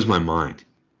that blows my mind.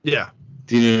 Yeah.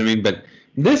 Do you know what I mean? But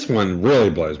this one really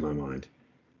blows my mind.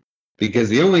 Because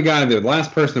the only guy, the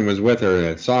last person was with her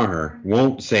that saw her,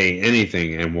 won't say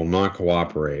anything and will not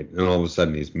cooperate. And all of a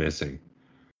sudden he's missing.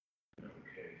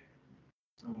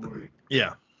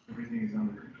 Yeah.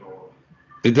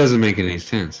 It doesn't make any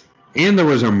sense. And there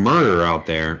was a murder out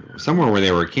there. Somewhere where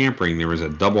they were camping, there was a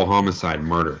double homicide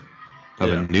murder of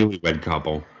a newlywed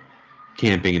couple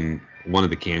camping in one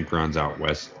of the campgrounds out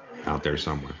west, out there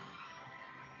somewhere.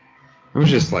 I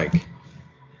was just like,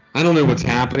 I don't know what's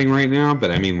happening right now, but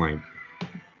I mean, like,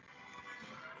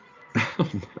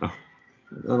 I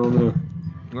don't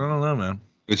know, man.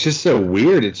 It's just so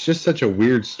weird. It's just such a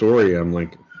weird story. I'm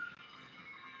like,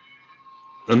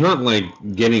 I'm not like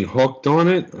getting hooked on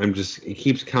it. It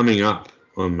keeps coming up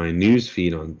on my news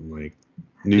feed on like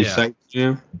news sites,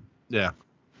 Yeah.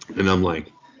 And I'm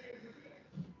like,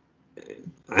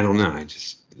 I don't know.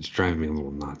 It's driving me a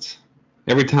little nuts.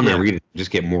 Every time I read it, I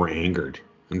just get more angered.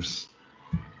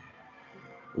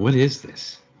 What is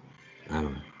this? I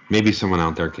don't know. Maybe someone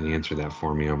out there can answer that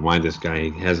for me on why this guy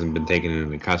hasn't been taken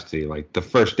into custody like the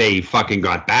first day he fucking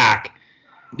got back.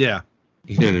 Yeah.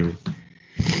 You know what I mean?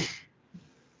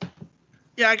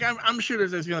 Yeah, I'm sure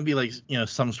there's going to be like,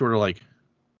 some sort of like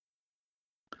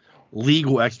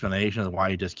legal explanation of why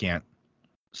you just can't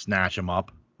snatch him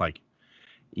up. Like,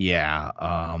 we're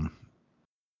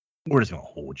just going to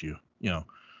hold you.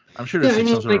 I'm sure there's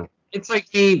some sort of... It's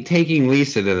like me taking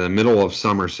Lisa to the middle of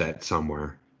Somerset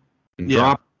somewhere and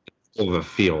dropping her of a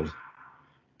field,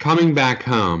 coming back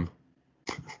home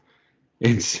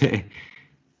and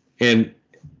and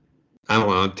I don't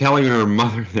know, telling her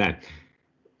mother that,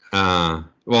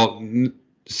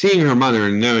 seeing her mother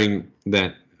and knowing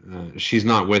that she's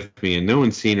not with me and no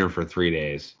one's seen her for 3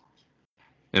 days.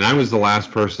 And I was the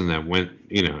last person that went,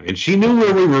 and she knew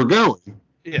where we were going.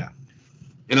 Yeah.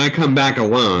 And I come back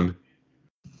alone.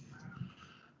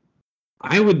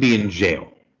 I would be in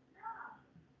jail.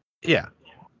 Yeah.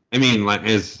 I mean,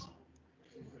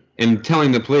 and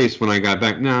telling the police when I got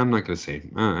back, no, I'm not going to say.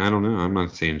 I don't know. I'm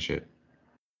not saying shit.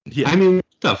 Yeah. I mean, what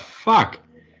the fuck?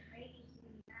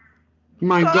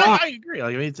 My God. I agree.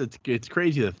 Like, I mean, it's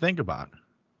crazy to think about.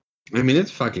 I mean, it's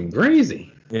fucking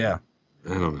crazy. Yeah.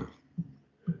 I don't know.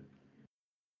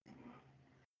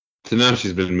 So now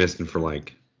she's been missing for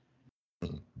like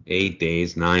 8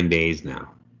 days, 9 days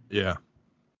now. Yeah.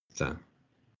 So.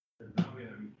 I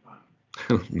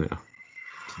don't know.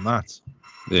 It's nuts.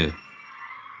 Yeah.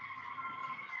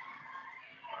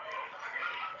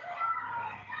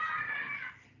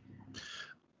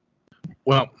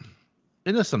 Well,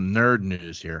 into some nerd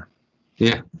news here.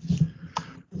 Yeah.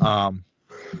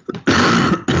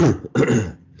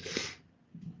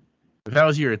 There's If that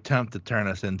was your attempt to turn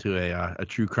us into a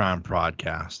true crime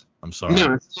podcast, I'm sorry.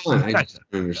 No, it's not. I just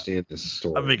don't understand this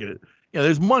story. I'm making it.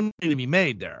 There's money to be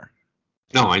made there.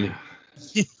 No, I know.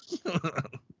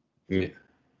 Yeah.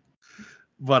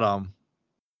 But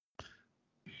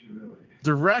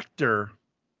director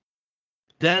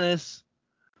Denis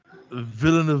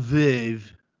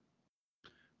Villeneuve,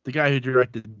 the guy who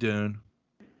directed Dune,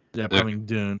 the upcoming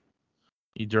Dune.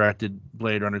 He directed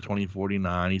Blade Runner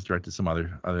 2049. He's directed some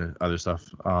other stuff.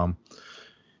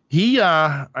 He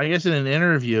I guess in an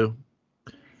interview,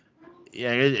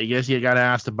 I guess he got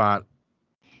asked about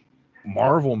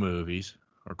Marvel movies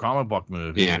or comic book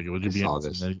movies. Yeah, like, would you I be saw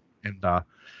interested? this. And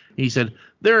he said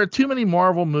there are too many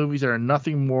Marvel movies that are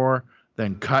nothing more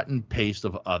than cut and paste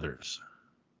of others.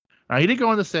 Now, he did go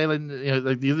on to say,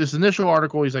 like this initial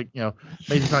article, he's like, made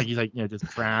it sound like he's like, just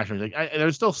trash. And he's like,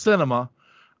 there's still cinema.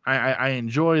 I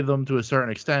enjoy them to a certain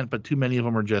extent, but too many of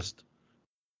them are just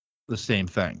the same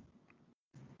thing.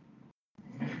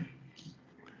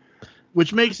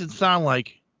 Which makes it sound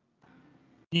like,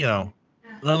 another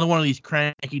one of these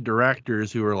cranky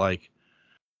directors who are like,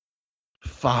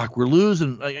 fuck, we're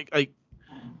losing. Like,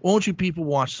 won't you people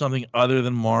watch something other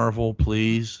than Marvel,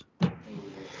 please?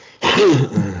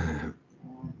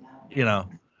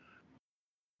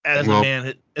 As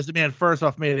the man first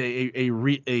off made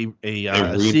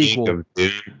a sequel of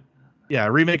Dune. Yeah,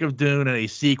 a remake of Dune and a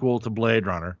sequel to Blade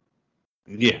Runner.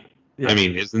 Yeah. I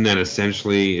mean, isn't that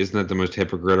the most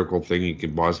hypocritical thing you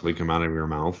could possibly come out of your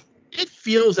mouth? It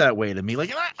feels that way to me. Like,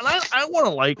 and I want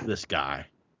to like this guy.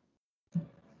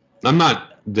 I'm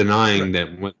not denying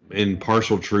that in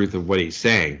partial truth of what he's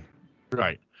saying.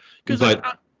 Right.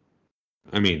 But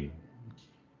I mean,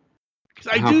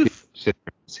 I do sit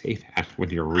there and say that when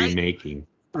you're remaking.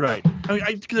 Right. I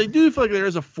mean, because I do feel like there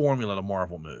is a formula to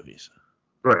Marvel movies.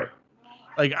 Right.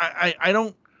 Like,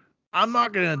 I'm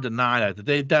not going to deny that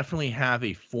they definitely have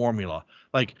a formula.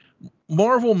 Like,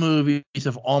 Marvel movies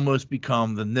have almost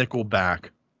become the Nickelback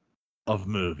of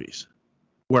movies,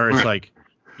 where it's like,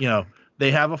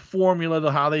 they have a formula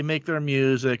to how they make their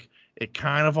music. It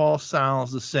kind of all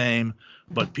sounds the same,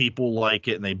 but people like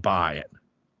it and they buy it.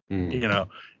 And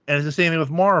it's the same thing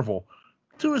with Marvel.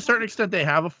 To a certain extent, they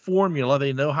have a formula.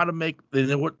 They know how to make. They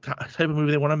know what type of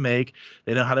movie they want to make.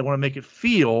 They know how they want to make it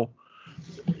feel.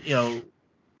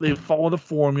 They follow the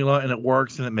formula and it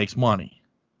works and it makes money.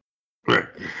 Right.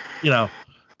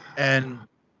 And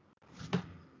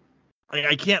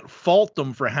I can't fault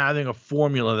them for having a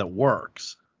formula that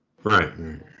works. Right.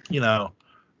 You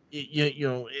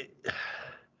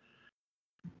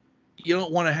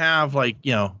don't want to have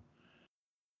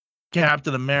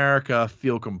Captain America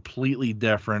feel completely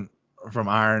different from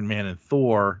Iron Man and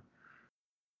Thor,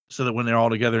 so that when they're all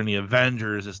together in the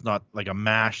Avengers, it's not like a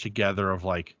mash together of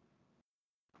like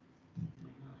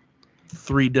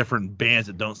three different bands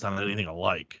that don't sound anything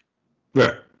alike.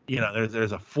 Right.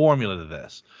 There's a formula to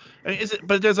this. I mean,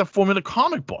 but there's a formula to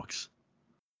comic books.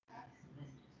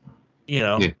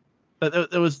 Yeah.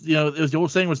 It was it was the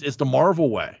old saying was it's the Marvel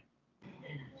way.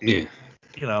 Yeah.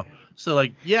 So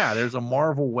like, yeah, there's a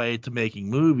Marvel way to making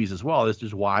movies as well. This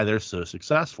is why they're so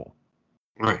successful.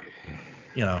 Right.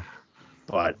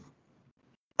 But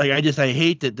like, I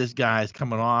hate that this guy's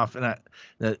coming off, and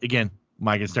again,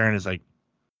 my concern is like,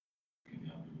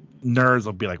 nerds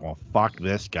will be like, well, fuck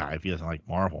this guy if he doesn't like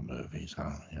Marvel movies.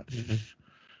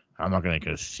 I'm not gonna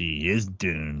go see his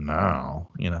Dune now,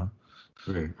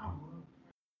 Right.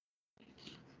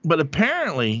 But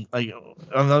apparently, like,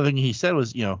 another thing he said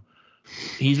was,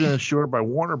 he's been assured by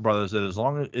Warner Brothers that as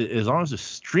long as the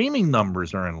streaming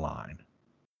numbers are in line,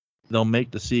 they'll make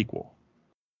the sequel.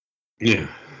 Yeah.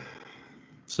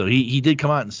 So he did come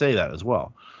out and say that as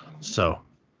well. So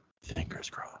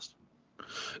fingers crossed.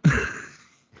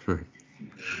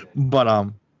 But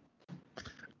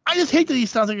I just hate that he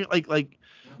sounds like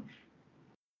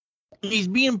he's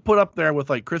being put up there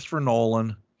with like Christopher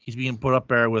Nolan. He's being put up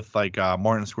there with like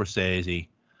Martin Scorsese.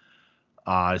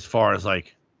 As far as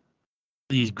like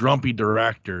these grumpy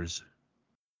directors,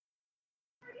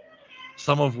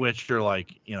 some of which are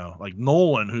like, like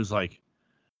Nolan, who's like,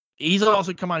 he's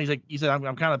also come on. He said,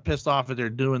 I'm kind of pissed off that they're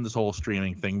doing this whole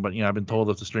streaming thing, but I've been told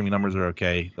if the streaming numbers are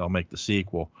okay, they'll make the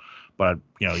sequel. But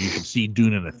you can see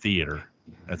Dune in a theater.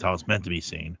 That's how it's meant to be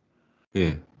seen.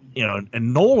 Yeah.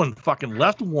 And Nolan fucking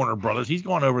left Warner Brothers. He's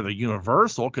gone over to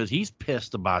Universal because he's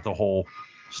pissed about the whole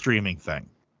streaming thing.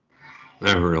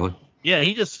 Oh, really? Yeah,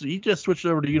 he just switched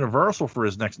over to Universal for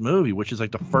his next movie, which is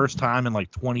like the first time in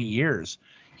like 20 years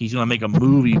he's gonna make a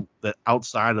movie that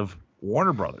outside of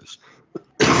Warner Brothers.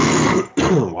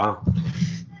 Wow.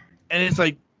 And it's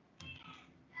like,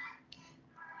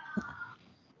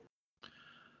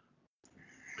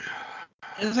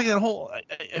 it's like that whole.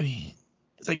 I mean,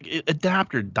 it's like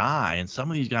adapt or die, and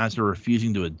some of these guys are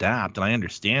refusing to adapt, and I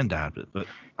understand that, but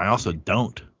I also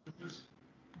don't.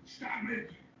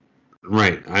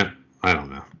 Right. I don't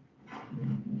know.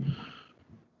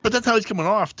 But that's how he's coming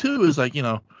off too. Is like, he's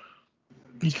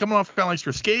coming off kind of like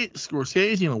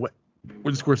Scorsese,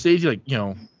 when Scorsese, like,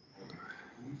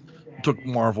 took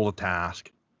Marvel to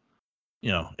task.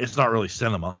 It's not really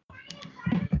cinema.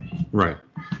 Right.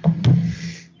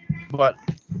 But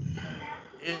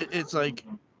it's like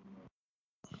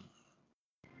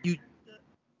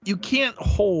you can't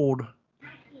hold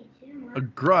a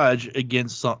grudge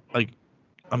against like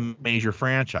a major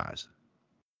franchise.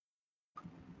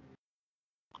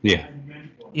 Yeah.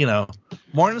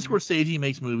 Martin Scorsese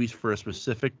makes movies for a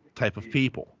specific type of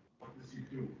people.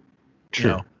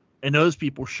 Sure. And those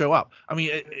people show up. I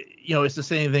mean, it's the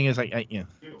same thing as like,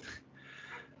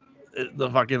 the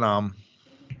fucking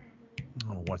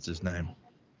what's his name?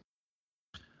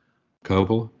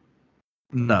 Coppola?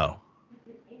 No.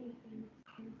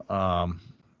 I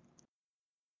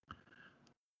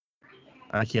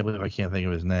can't believe I can't think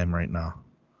of his name right now.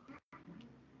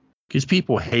 Because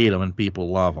people hate him and people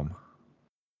love him.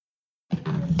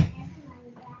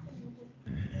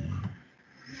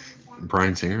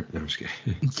 Bryan Singer? No, I'm just kidding.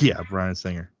 Yeah, Bryan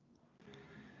Singer.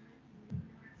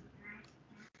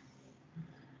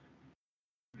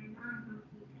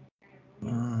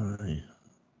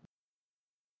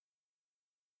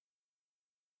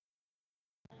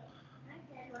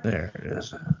 There it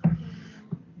is.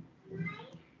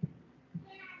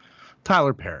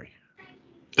 Tyler Perry.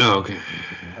 Oh, okay.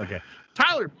 Okay.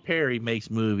 Tyler Perry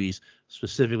makes movies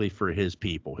specifically for his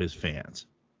people, his fans.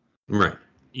 Right.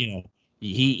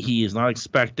 He is not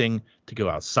expecting to go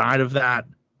outside of that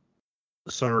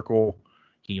circle.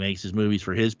 He makes his movies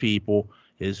for his people,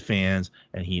 his fans,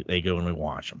 and they go and we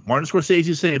watch them. Martin Scorsese,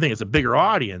 the same thing. It's a bigger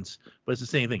audience, but it's the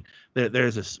same thing.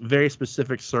 There's a very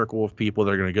specific circle of people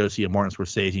that are going to go see a Martin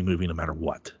Scorsese movie no matter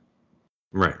what.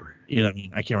 Right. I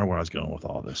can't remember where I was going with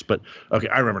all this, but okay,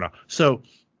 I remember now. So,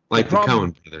 like the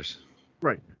Coen brothers.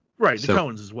 Right. The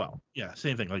Coens as well. Yeah,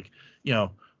 same thing. Like,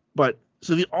 but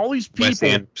so all these people. Wes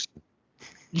Anderson.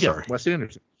 Yeah, sorry. Wes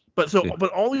Anderson. But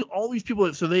all these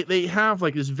people, so they have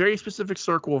like this very specific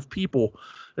circle of people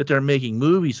that they're making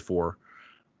movies for,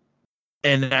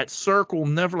 and that circle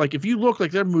never, like, if you look,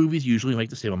 like, their movies usually make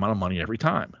the same amount of money every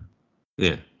time.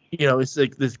 Yeah. It's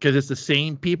like this because it's the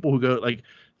same people who go, like,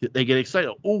 they get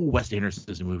excited. Oh, Wes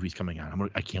Anderson's movie's coming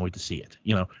out. I can't wait to see it.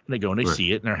 And they go and they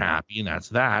see it and they're happy, and that's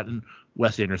that. And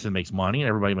Wes Anderson makes money and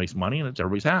everybody makes money and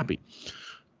everybody's happy.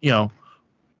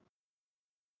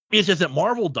 It's just that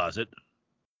Marvel does it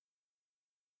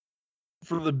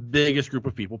for the biggest group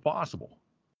of people possible.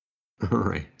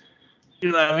 Right.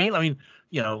 You know what I mean?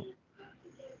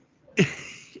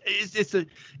 It's like,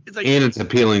 and it's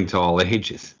appealing to all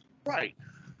ages. Right.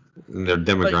 And their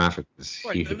demographic is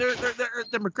huge. Their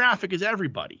demographic is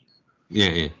everybody.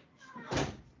 Yeah.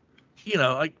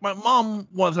 Like, my mom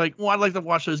was like, well, I'd like to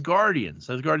watch those Guardians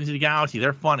of the Galaxy.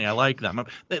 They're funny. I like them.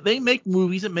 They make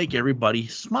movies that make everybody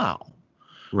smile.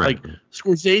 Right. Like,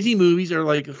 Scorsese movies are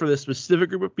like for the specific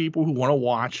group of people who want to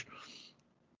watch,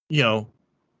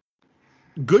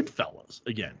 Goodfellas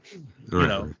again,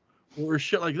 or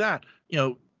shit like that.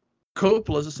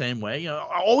 Coppola's the same way.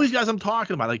 All these guys I'm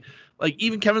talking about, like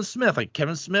even Kevin Smith. Like,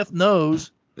 Kevin Smith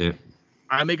knows,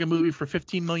 I make a movie for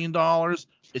 $15 million.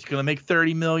 It's gonna make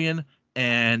 $30 million,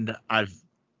 and I've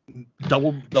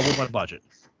doubled my budget.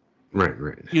 Right.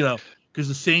 Because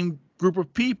the same group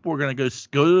of people are gonna go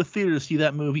to the theater to see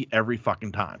that movie every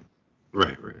fucking time.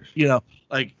 Right.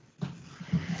 Like,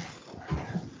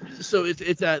 so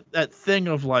it's that thing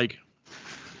of, like,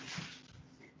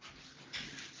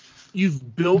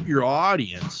 you've built your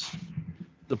audience.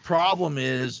 The problem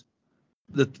is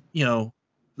that, the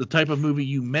type of movie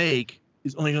you make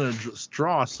is only going to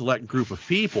draw a select group of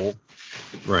people.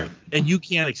 Right. And you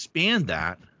can't expand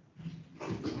that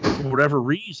for whatever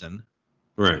reason.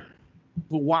 Right.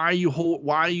 But why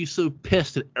are you so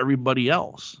pissed at everybody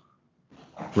else?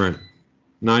 Right.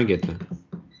 No, I get that.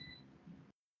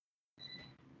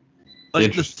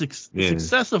 Like, the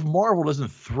success of Marvel doesn't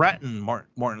threaten Martin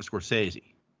Scorsese.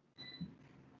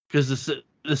 Because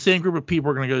the same group of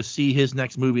people are going to go see his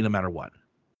next movie no matter what.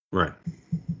 Right.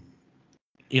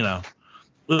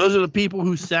 Those are the people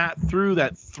who sat through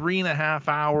that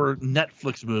 3.5-hour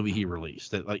Netflix movie he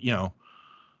released, that, like, and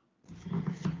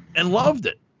loved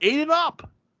it, ate it up.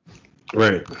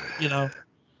 Right.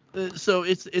 So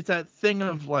it's that thing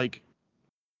of, like,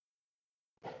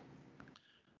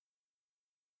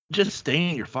 just stay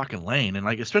in your fucking lane, and,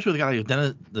 like, especially with the guy who's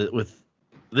done it with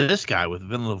this guy, with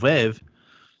Villeneuve.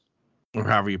 or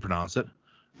however you pronounce it.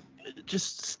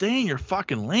 Just stay in your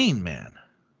fucking lane, man.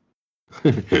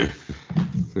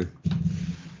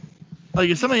 Like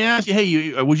if somebody asks you,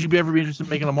 hey, would you ever be interested in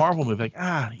making a Marvel movie? Like,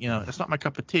 that's not my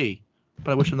cup of tea,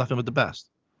 but I wish them nothing but the best.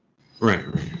 Right.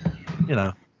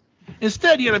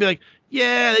 Instead, you gotta be like,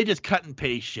 yeah, they just cut and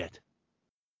paste shit.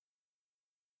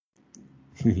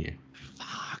 Yeah.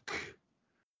 Fuck.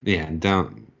 Yeah,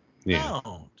 don't. Yeah.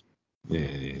 Don't.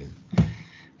 Yeah.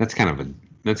 That's kind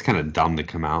of dumb to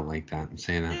come out like that and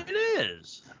say that. It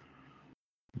is.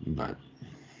 But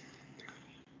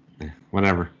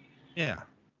whatever. Yeah.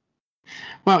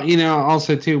 Well,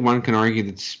 also too, one can argue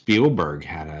that Spielberg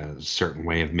had a certain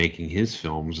way of making his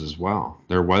films as well.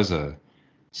 There was a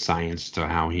science to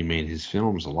how he made his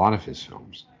films, a lot of his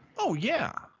films. Oh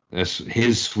yeah. That's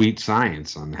his sweet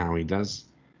science on how he does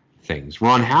things.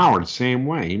 Ron Howard, same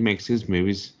way. He makes his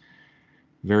movies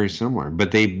very similar,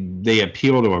 but they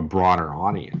appeal to a broader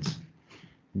audience.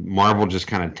 Marvel just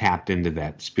kind of tapped into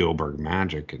that Spielberg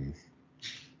magic and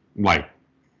like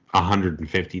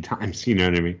 150 times, you know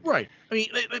what I mean? Right. I mean,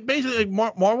 basically,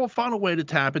 Marvel found a way to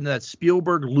tap into that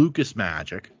Spielberg Lucas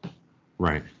magic.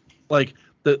 Right. Like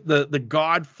the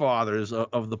Godfathers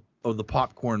of the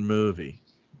popcorn movie,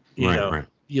 right.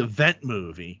 The event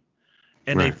movie,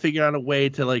 and they figured out a way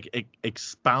to like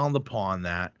expound upon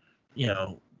that,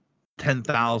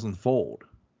 10,000 fold.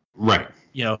 Right.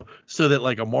 So that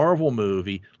like a Marvel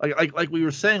movie, like we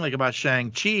were saying, like about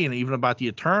Shang-Chi and even about the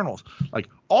Eternals, like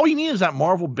all you need is that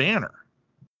Marvel banner.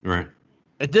 Right.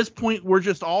 At this point, we're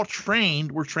just all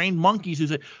trained. We're trained monkeys who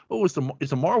say, "Oh,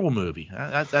 it's a Marvel movie.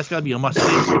 That's got to be a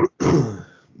must-see."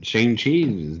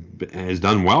 Shang-Chi has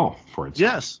done well for itself.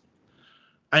 Yes,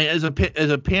 as a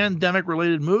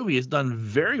pandemic-related movie, it's done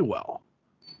very well.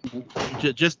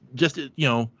 Just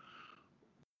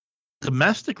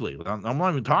domestically. I'm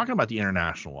not even talking about the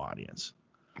international audience.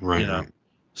 Right. Right.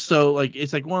 So like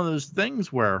it's like one of those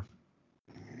things where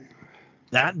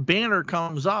that banner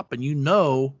comes up and this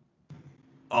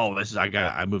is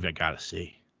a movie I gotta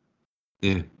see.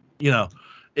 Yeah.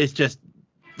 It's just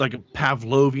like a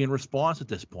Pavlovian response at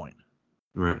this point.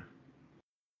 Right.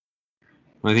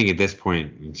 Well, I think at this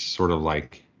point it's sort of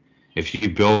like if you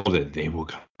build it, they will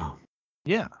come.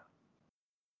 Yeah.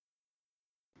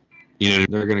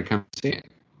 They're gonna come see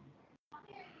it.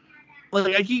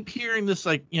 Like I keep hearing this,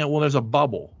 like, there's a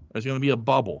bubble. There's going to be a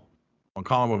bubble on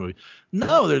comic book movie.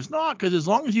 No, there's not, because as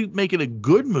long as you make it a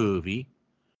good movie,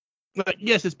 like,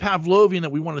 yes, it's Pavlovian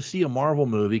that we want to see a Marvel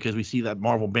movie because we see that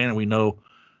Marvel banner, we know,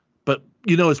 but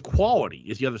it's quality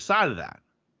is the other side of that.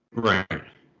 Right.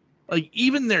 Like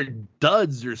even their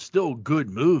duds are still good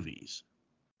movies.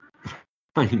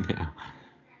 I know.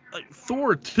 Like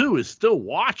Thor 2 is still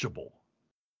watchable.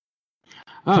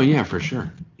 Oh yeah, for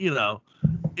sure.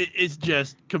 It's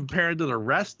just compared to the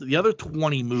rest of the other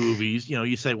 20 movies,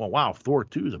 you say, well, wow, Thor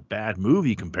 2 is a bad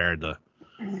movie compared to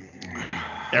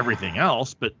everything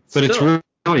else, but still, it's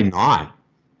really not.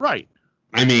 Right.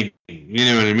 I mean, you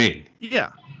know what I mean?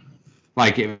 Yeah.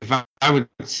 Like if I would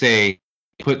say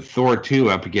put Thor 2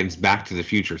 up against Back to the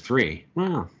Future 3,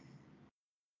 well,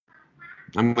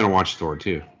 I'm going to watch Thor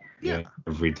 2. Yeah.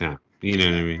 Every time. You know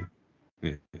what I mean?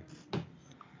 Yeah.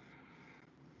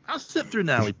 I'll sit through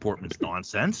Natalie Portman's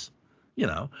nonsense,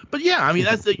 But yeah, I mean,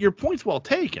 your point's well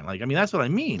taken. Like, I mean, that's what I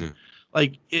mean. Mm.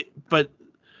 Like it, but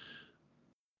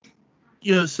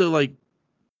so like,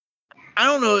 I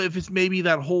don't know if it's maybe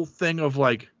that whole thing of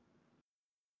like,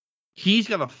 he's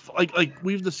got to like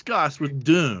we've discussed with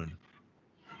Dune.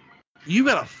 You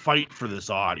got to fight for this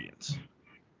audience.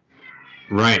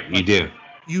 Right, you do.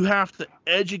 You have to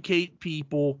educate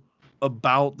people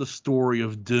about the story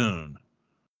of Dune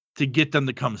to get them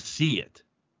to come see it.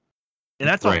 And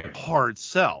that's a hard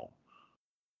sell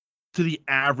to the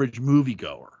average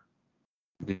moviegoer.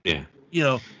 Yeah.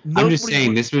 I'm just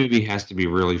saying this movie has to be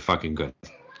really fucking good.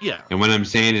 Yeah. And what I'm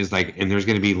saying is like, and there's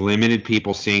going to be limited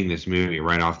people seeing this movie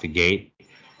right off the gate,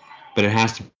 but it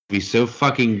has to be so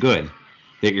fucking good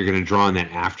that you're going to draw on that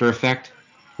after effect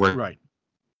where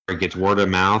it gets word of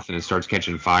mouth and it starts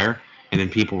catching fire, and then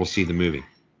people will see the movie.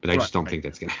 But I just don't think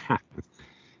that's going to happen.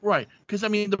 Right, because I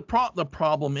mean the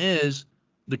problem is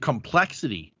the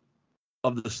complexity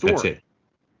of the story. That's it.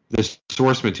 The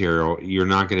source material, you're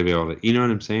not going to be able to. You know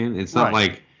what I'm saying? It's not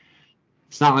like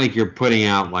you're putting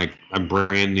out like a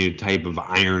brand new type of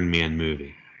Iron Man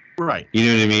movie. Right. You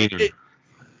know what I mean?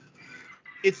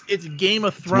 It's Game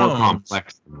of Thrones. It's more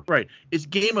complex. Right. It's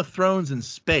Game of Thrones in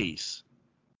space.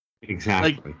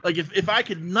 Exactly. Like if I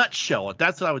could nutshell it,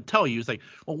 that's what I would tell you. It's like,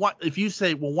 well, what if you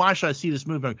say, well, why should I see this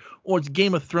movie? Well, it's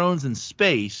Game of Thrones in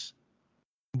space,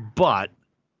 but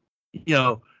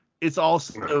it's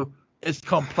also as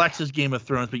complex as Game of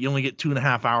Thrones, but you only get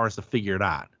 2.5 hours to figure it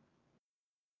out.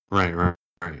 Right.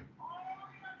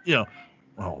 You know,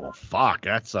 oh fuck,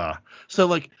 that's so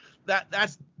like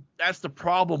that's the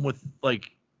problem with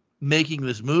like making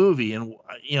this movie, and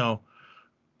you know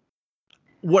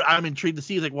what I'm intrigued to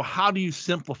see is like, well, how do you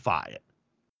simplify it?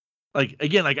 Like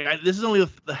again, like this is only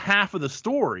the half of the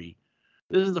story.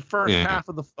 This is the first half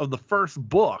of the first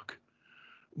book,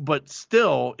 but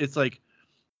still, it's like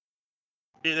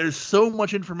there's so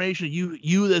much information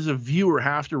you as a viewer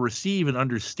have to receive and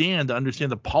understand to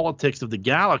understand the politics of the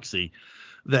galaxy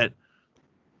that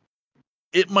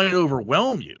it might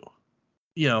overwhelm you.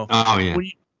 You know,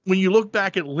 when you look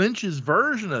back at Lynch's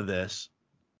version of this,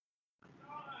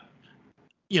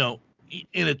 you know,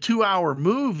 in a 2-hour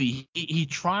movie, he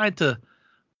tried to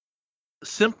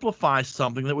simplify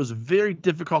something that was very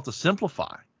difficult to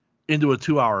simplify into a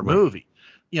 2-hour movie.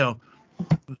 You know,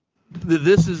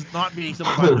 this is not being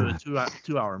simplified into a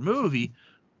 2-hour movie,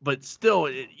 but still,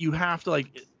 you have to like.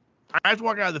 I have to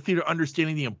walk out of the theater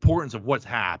understanding the importance of what's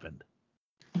happened.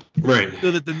 Right.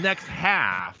 So that the next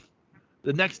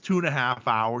 2.5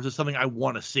 hours is something I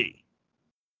want to see.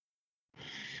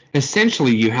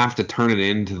 Essentially, you have to turn it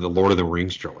into the Lord of the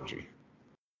Rings trilogy.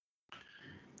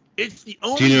 It's the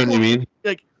only. Do you know what I mean?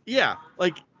 Like, yeah,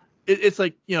 like it's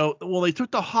like, you know, well, they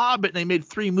took The Hobbit and they made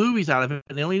 3 movies out of it,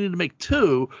 and they only needed to make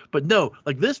 2. But no,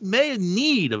 like this may have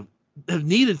needed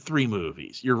 3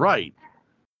 movies. You're right,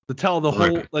 to tell the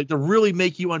whole, like to really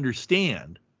make you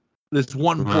understand this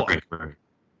one book. Right.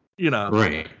 You know,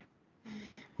 right.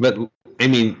 But I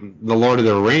mean, the Lord of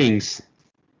the Rings,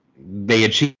 they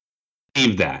achieved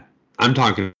that. I'm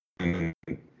talking not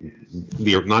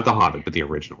the Hobbit, but the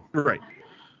original. Right.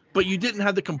 But you didn't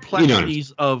have the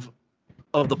complexities of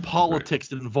the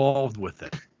politics involved with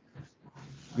it.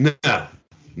 No,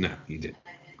 you didn't.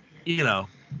 You know.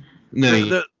 No, you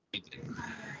didn't.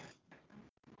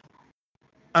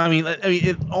 I mean,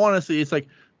 honestly, it's like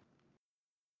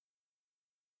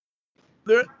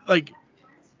they're like.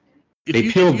 They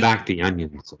peeled back the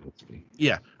onion, so to speak.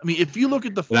 Yeah, I mean, if you look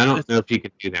at the. But I don't know if you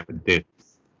can do that with this.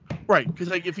 Right, because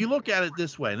like if you look at it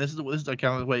this way, and this is kind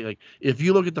of the way, like if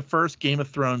you look at the first Game of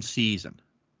Thrones season,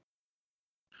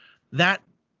 that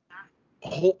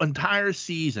whole entire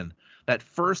season, that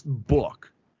first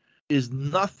book, is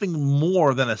nothing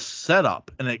more than a setup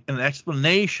and an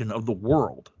explanation of the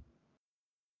world.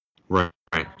 Right.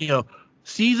 You know,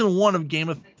 season 1 of Game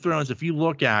of Thrones, if you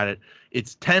look at it,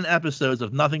 it's 10 episodes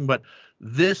of nothing but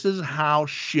this is how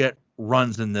shit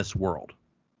runs in this world.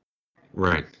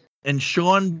 Right. And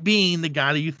Sean Bean, the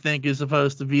guy that you think is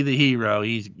supposed to be the hero,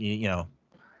 he's, you know,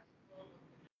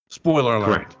 spoiler alert,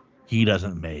 correct, he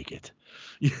doesn't make it.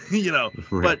 You know,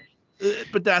 right.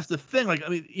 But that's the thing. Like, I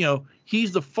mean, you know,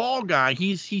 he's the fall guy.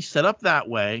 He's set up that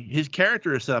way. His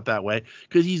character is set up that way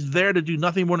because he's there to do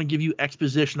nothing more than give you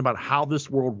exposition about how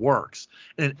this world works.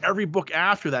 And every book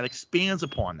after that expands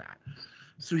upon that.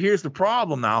 So here's the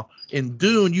problem now. In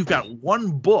Dune, you've got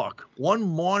one book,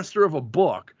 one monster of a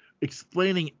book,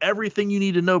 explaining everything you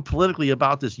need to know politically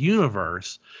about this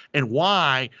universe and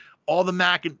why all the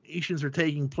machinations are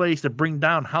taking place to bring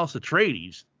down House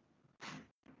Atreides.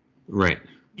 Right.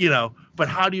 You know, but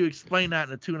how do you explain that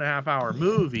in a 2.5-hour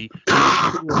movie to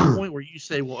a point where you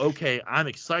say, well, okay, I'm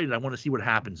excited. I want to see what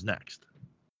happens next.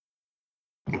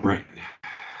 Right.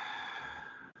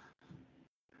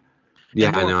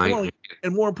 Yeah, I know.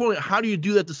 And more importantly, how do you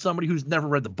do that to somebody who's never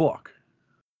read the book?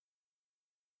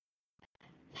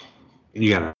 You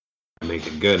gotta make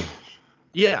it good.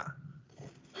 Yeah.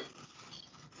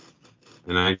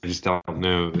 And I just don't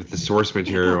know if the source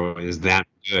material is that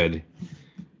good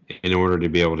in order to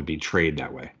be able to be trade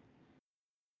that way.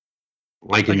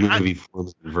 Like in movie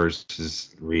forms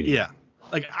versus reading. Yeah.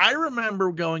 Like I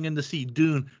remember going in to see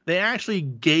Dune, they actually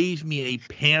gave me a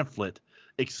pamphlet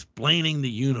explaining the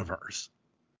universe.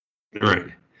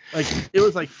 Right. Like it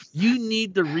was like, you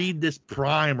need to read this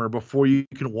primer before you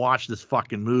can watch this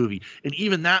fucking movie. And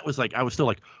even that was like, I was still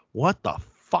like, what the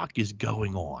fuck is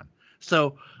going on?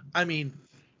 So, I mean,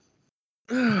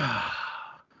 I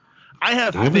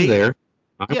was there.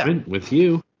 I went with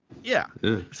you. Yeah.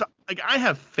 So like I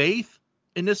have faith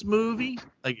in this movie,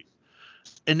 like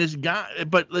in this guy,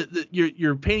 but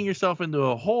you're painting yourself into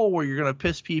a hole where you're going to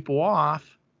piss people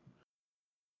off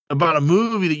about a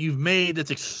movie that you've made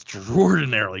that's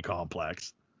extraordinarily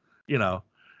complex, you know,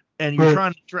 and you're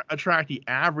trying to attract the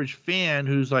average fan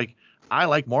who's like, I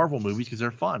like Marvel movies because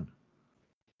they're fun.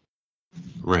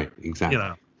 Right. Exactly. You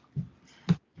know,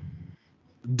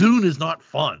 Dune is not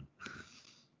fun.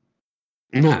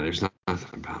 No, there's nothing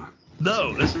about it.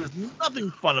 No, there's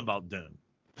nothing fun about Dune.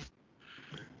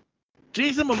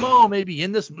 Jason Momoa may be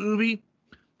in this movie,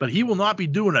 but he will not be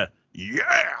doing a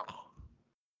yeah,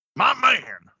 my man.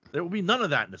 There will be none of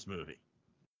that in this movie.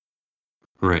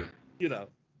 Right. You know.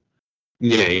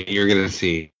 Yeah, you're gonna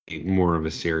see more of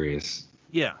a serious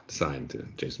side to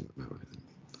Jason Momoa.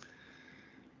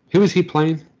 Who is he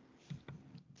playing?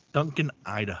 Duncan,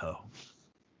 Idaho.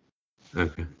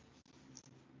 Okay.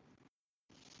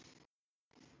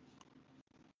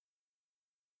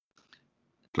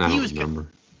 I don't remember.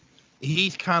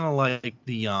 He's kind of like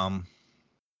the a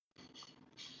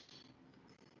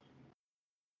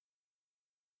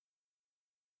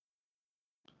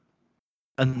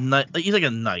knight. He's like a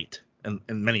knight in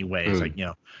many ways. Like, you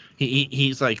know,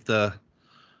 he's like the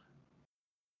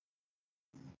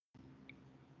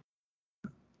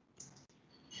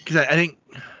because I think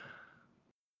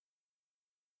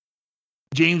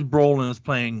James Brolin is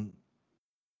playing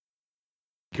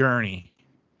Gurney,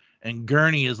 and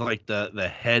Gurney is like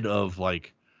the head of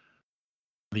like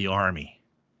the army,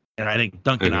 and I think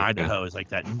Duncan, Idaho is like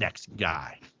that next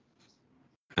guy.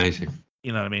 I see.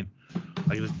 You know what I mean?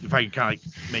 Like, if I could kind of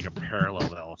like make a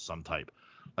parallel of some type.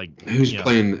 Like,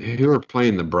 who are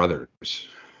playing the brothers?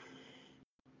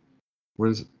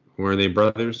 Were they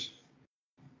brothers?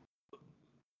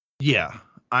 Yeah,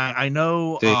 I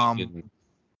know.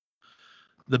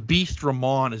 The Beast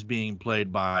Ramon is being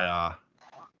played by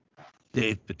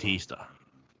Dave Bautista.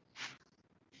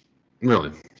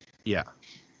 Really? Yeah.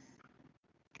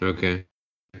 Okay.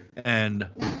 And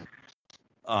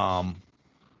I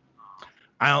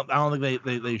don't think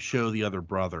they show the other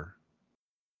brother.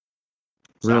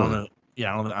 So really? I don't know.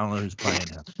 Yeah, I don't know who's playing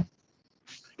him.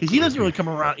 Because he doesn't really come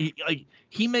around. He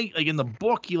in the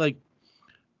book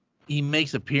he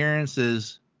makes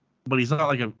appearances, but he's not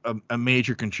like a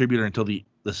major contributor until the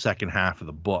second half of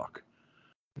the book.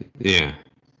 Yeah.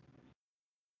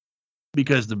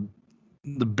 Because the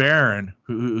Baron,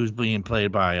 who's being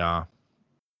played by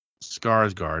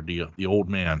Skarsgård, the old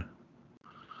man.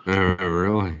 Oh,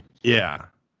 really? Yeah.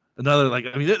 Another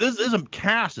this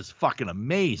cast is fucking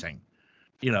amazing,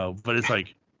 you know. But it's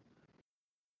like,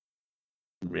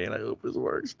 man, I hope this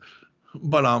works.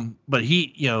 But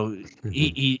he, you know,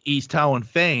 he's telling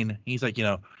Fane, he's like, you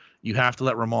know, you have to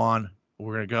let Ramon.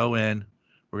 We're gonna go in.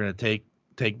 We're gonna take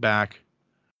back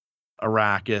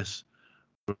Arrakis.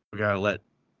 We gotta let,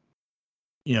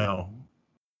 you know,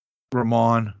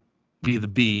 Ramon be the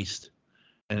beast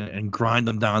and grind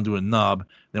them down to a nub.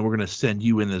 Then we're gonna send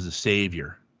you in as a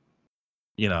savior.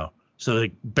 You know, so the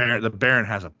Baron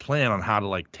has a plan on how to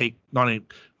like take. Not only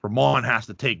Ramon has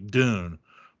to take Dune,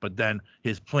 but then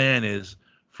his plan is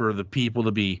for the people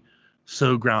to be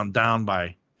so ground down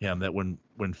by him that when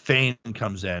Fane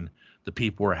comes in, the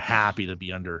people are happy to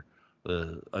be under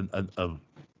a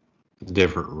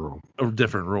different rule. A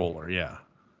different ruler, yeah.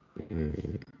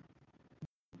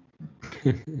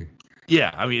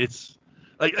 Yeah, I mean, it's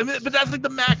like, but that's like the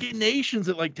machinations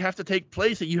that like have to take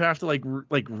place that you have to like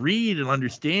read and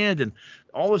understand, and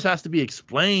all this has to be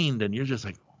explained, and you're just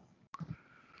like,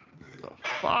 the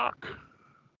fuck.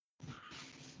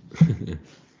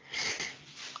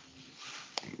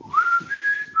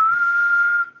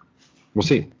 We'll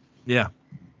see. Yeah,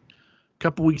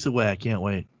 couple weeks away. I can't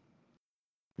wait.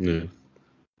 Yeah.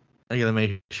 I gotta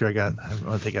make sure I'm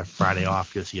gonna take a Friday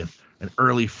off because you have an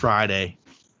early Friday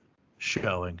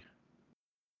showing.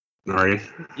 Are you?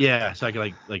 Yeah, so I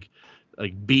could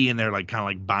like be in there like kind of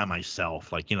like by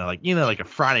myself, like like a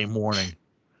Friday morning,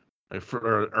 like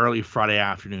or early Friday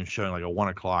afternoon showing, like a 1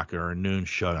 o'clock or a noon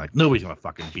showing. Like nobody's gonna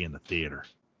fucking be in the theater,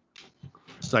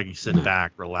 so I can sit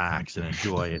back, relax, and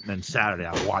enjoy it. And then Saturday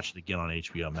I'll watch it again on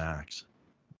HBO Max.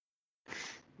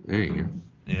 There you go.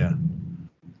 Yeah.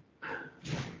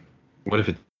 What if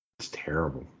it's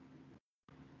terrible?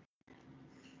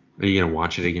 Are you gonna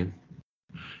watch it again?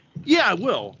 Yeah, I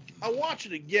will. I'll watch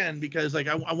it again because like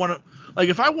I want to, like,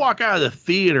 if I walk out of the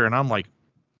theater and I'm like,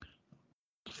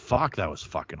 fuck, that was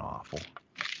fucking awful,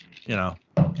 you know,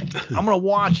 I'm gonna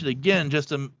watch it again just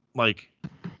to like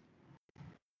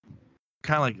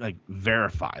kind of like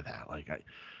verify that,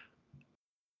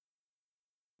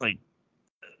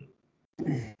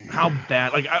 how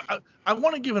bad, like I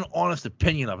want to give an honest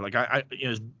opinion of it, like I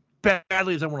as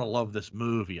badly as I want to love this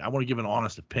movie, I want to give an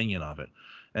honest opinion of it.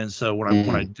 And so when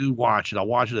I do watch it, I'll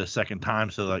watch it a second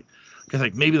time. So like, because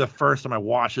like maybe the first time I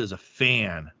watched it as a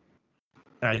fan,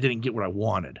 and I didn't get what I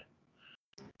wanted.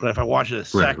 But if I watch it a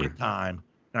second time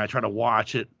and I try to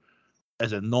watch it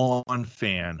as a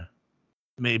non-fan,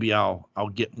 maybe I'll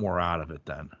get more out of it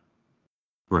then.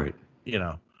 Right. You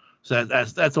know, so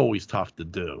that's always tough to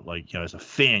do. Like, you know, as a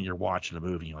fan, you're watching a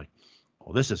movie, and you're like,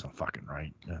 oh, this isn't fucking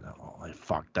right. Oh, they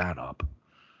fucked that up.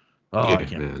 oh, Yeah, I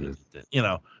can't no, believe no. it. You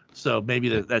know, so maybe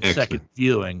that second Excellent.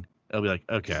 viewing, it'll be like,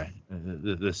 okay,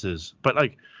 this is. But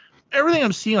like everything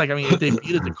I'm seeing, like I mean, it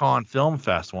debuted at the Cannes Film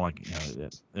Festival, like you know,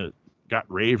 it got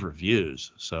rave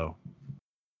reviews. So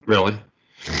Really?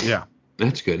 yeah,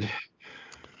 That's good.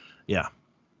 yeah,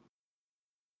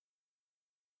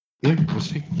 Yeah, we'll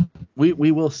see.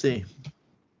 we will see.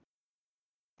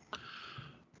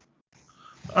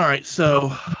 All right,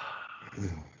 so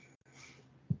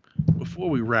before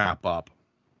we wrap up,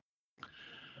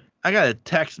 I got a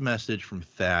text message from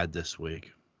Thad this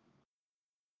week.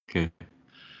 Okay.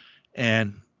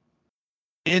 And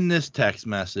in this text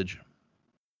message,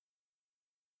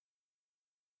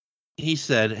 he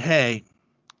said, hey,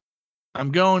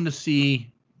 I'm going to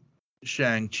see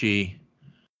Shang-Chi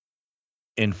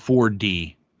in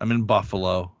 4D. I'm in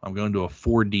Buffalo. I'm going to a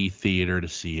 4D theater to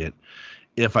see it.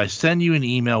 If I send you an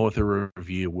email with a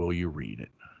review, will you read it?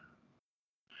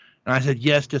 And I said,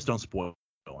 yes, just don't spoil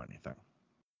anything.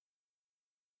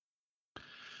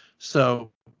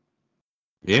 So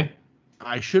Yeah.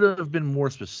 I should have been more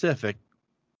specific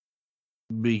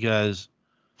because,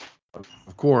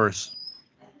 of course,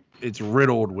 it's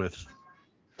riddled with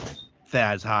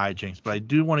Thad's hijinks, but I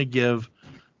do want to give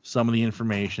some of the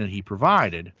information that he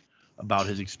provided about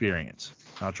his experience.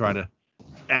 I'll try to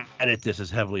edit this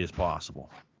as heavily as possible.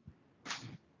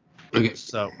 Okay.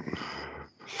 So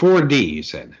 4D, you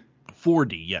said.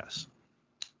 4D, yes.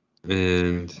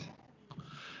 And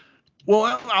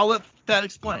Well, I'll let Thad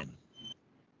explain.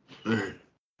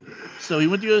 So he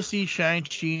went to go see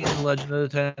Shang-Chi and the Legend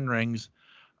of the Ten Rings,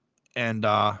 and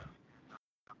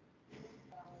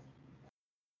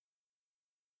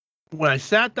when I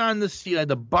sat down in the seat, I had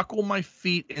to buckle my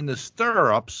feet in the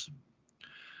stirrups.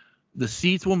 The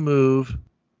seats will move.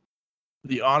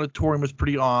 The auditorium was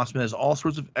pretty awesome. It has all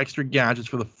sorts of extra gadgets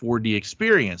for the 4D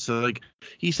experience. So, like,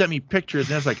 he sent me pictures,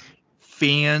 and there's like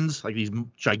fans, like these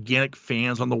gigantic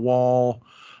fans on the wall.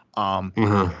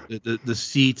 The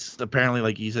seats apparently,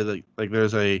 like he said, like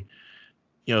there's a,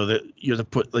 you know, that you have to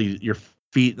put like your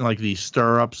feet in like these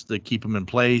stirrups to keep them in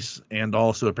place, and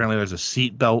also apparently there's a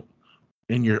seat belt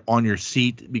on your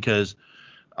seat because,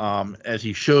 as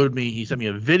he showed me, he sent me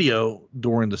a video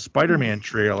during the Spider-Man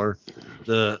trailer.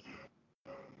 The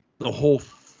whole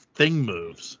thing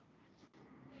moves.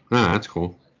 that's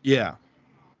cool. Yeah.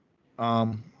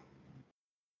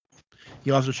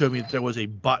 He also showed me that there was a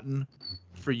button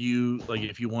for you, like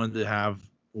if you wanted to have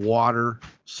water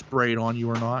sprayed on you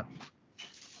or not.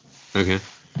 Okay.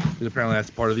 Because apparently that's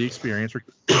part of the experience,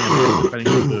 depending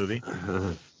on the movie.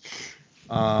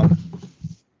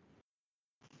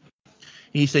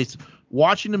 He says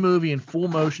watching the movie in full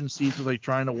motion seats was like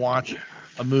trying to watch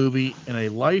a movie in a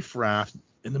life raft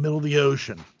in the middle of the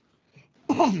ocean.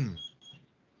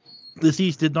 The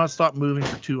seats did not stop moving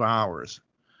for 2 hours.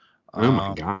 Oh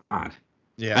my god.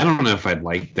 Yeah. I don't know if I'd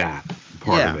like that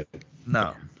part of it.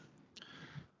 No.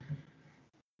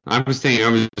 I was thinking,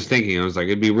 I was like,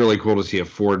 it'd be really cool to see a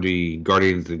 4D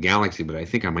Guardians of the Galaxy, but I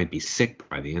think I might be sick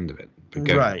by the end of it.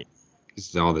 Because Right.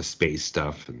 It's all the space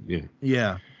stuff. And, yeah.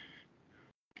 Yeah.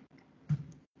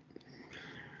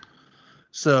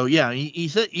 So yeah, he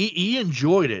said he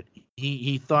enjoyed it.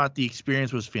 He thought the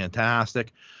experience was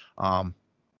fantastic. Yeah,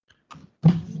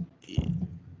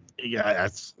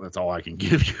 that's all I can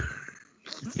give you.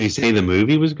 Did he say the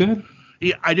movie was good?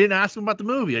 Yeah, I didn't ask him about the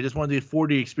movie. I just wanted the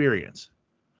 4D experience.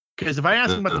 Because if I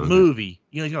ask him about the movie,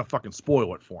 he's gonna fucking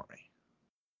spoil it for me.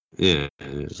 Yeah.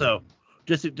 So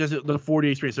just the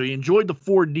 4D experience. So he enjoyed the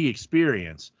 4D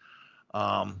experience.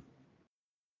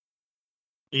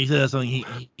 He said that's something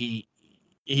he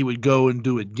would go and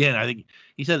do again. I think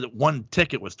he said that one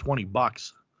ticket was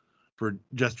 $20 for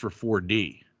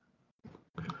 4D.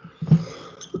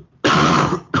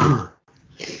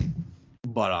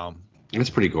 But that's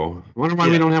pretty cool. I wonder why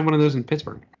we don't have one of those in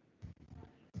Pittsburgh.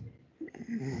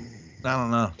 I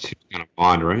don't know. It's kind of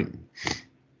odd, right?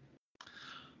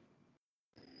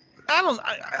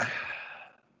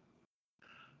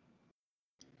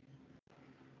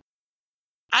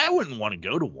 I wouldn't want to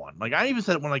go to one. Like I even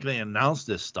said when like they announced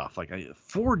this stuff, like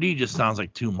 4D just sounds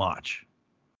like too much.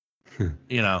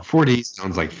 You know, 4D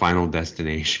sounds like Final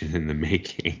Destination in the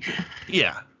making.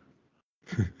 Yeah.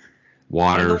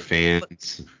 Water,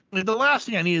 fans. Like the last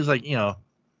thing I need is like, you know,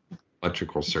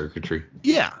 electrical circuitry.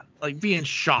 Yeah, like being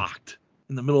shocked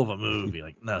in the middle of a movie.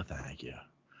 Like, no, thank you.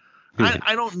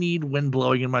 I don't need wind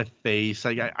blowing in my face.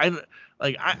 Like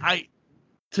I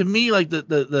to me, like the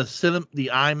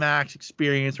IMAX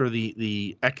experience or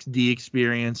the XD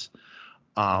experience,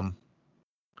 that's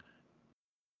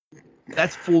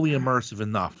fully immersive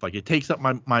enough. Like it takes up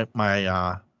my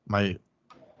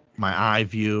eye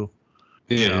view.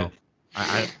 Yeah. You know,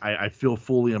 I feel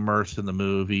fully immersed in the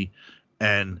movie,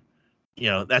 and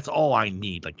that's all I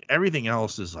need. Like everything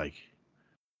else is like,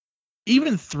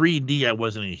 even 3D I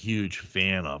wasn't a huge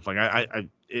fan of. Like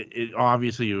it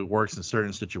obviously it works in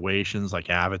certain situations like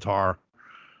Avatar.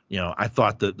 I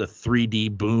thought the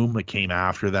 3D boom that came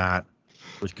after that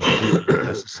was completely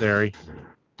unnecessary.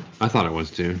 I thought it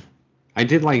was too. I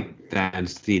did like that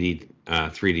 3D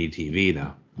TV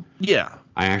though. Yeah.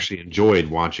 I actually enjoyed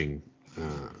watching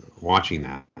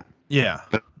that. Yeah.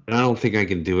 But I don't think I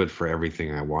can do it for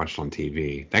everything I watched on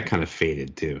TV. That kind of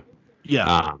faded too. Yeah.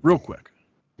 Um, Real quick.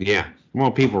 yeah.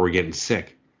 Well, people were getting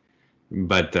sick,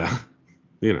 but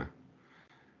you know,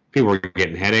 people were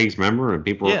getting headaches. Remember, and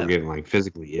people were Yeah. getting like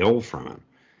physically ill from it.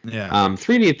 Yeah.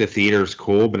 3D at the theater is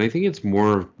cool, but I think it's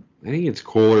more. I think it's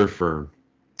cooler for.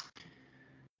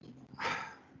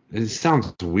 It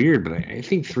sounds weird, but I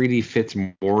think 3D fits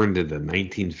more into the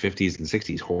 1950s and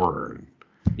 60s horror and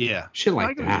Yeah. shit I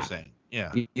like get what you're that. saying.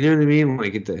 Yeah. You know what I mean?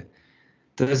 Like it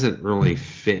doesn't really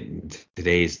fit in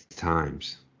today's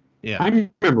times. Yeah. I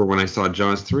remember when I saw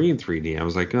Jaws 3 in 3D, I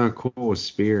was like, oh, cool, a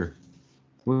spear.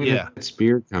 Look Yeah. at that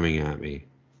spear coming at me.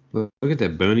 Look at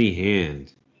that bony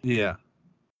hand. Yeah.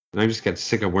 And I just got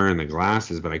sick of wearing the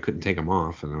glasses, but I couldn't take them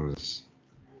off, and I was,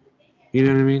 you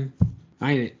know what I mean?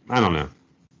 I don't know.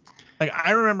 Like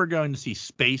I remember going to see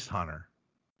Space Hunter,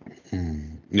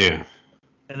 Yeah,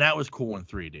 and that was cool in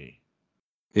 3D.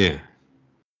 yeah.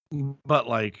 But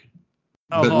like,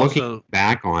 I was But looking also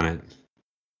back on it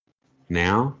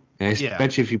now, I yeah.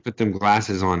 bet you if you put them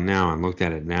glasses on now and looked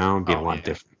at it now, it'd be a lot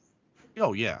different.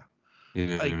 Oh yeah. You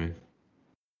know what I Like mean?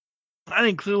 I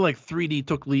think clearly like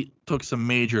 3D took some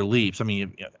major leaps. I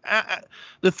mean,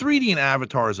 the 3D in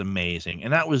Avatar is amazing,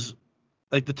 and that was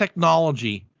like the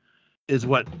technology is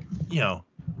what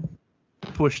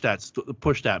pushed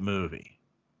that movie.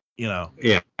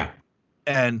 Yeah.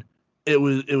 And it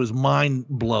was mind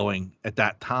blowing at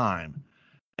that time,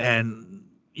 and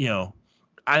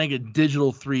I think a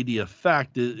digital 3D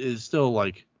effect is still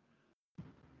like.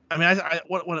 I mean,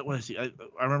 what I see, I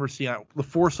remember seeing The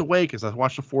Force Awakens. I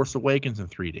watched The Force Awakens in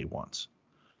 3D once,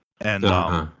 and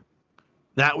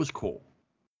that was cool,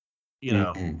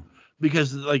 Mm-hmm.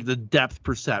 because like the depth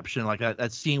perception, like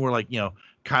that scene where like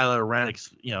Kylo Ren,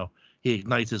 he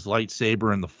ignites his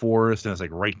lightsaber in the forest and it's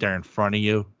like right there in front of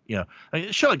you, I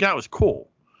mean, shit like that was cool.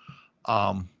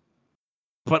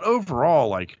 But overall,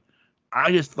 like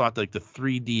I just thought like the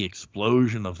 3D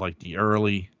explosion of like the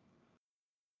early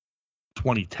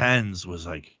 2010s was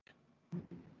like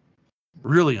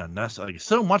really unnecessary. Like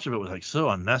so much of it was like so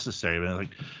unnecessary,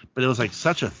 but it was like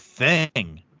such a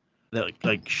thing that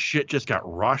like shit just got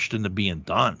rushed into being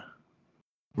done.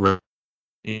 Right.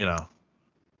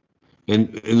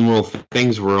 And well,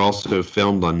 things were also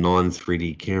filmed on non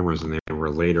 3D cameras, and they were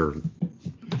later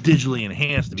digitally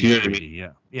enhanced to be 3D. I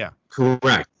mean? Yeah.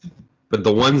 Correct. But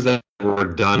the ones that were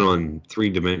done on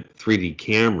 3D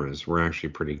cameras were actually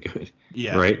pretty good.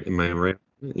 Yeah. Right? Am I right?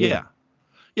 Yeah.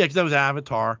 Yeah, because that was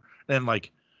Avatar. Then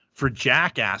like for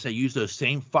Jackass, they used those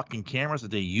same fucking cameras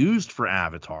that they used for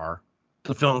Avatar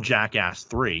to film Jackass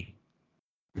 3.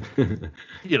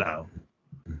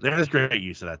 There's great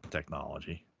use of that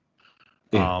technology.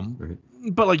 Yeah,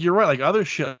 but like you're right, like other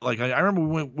shit. Like I remember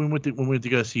when we went to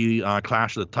go see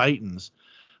Clash of the Titans,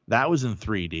 that was in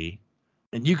 3D,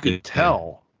 and you could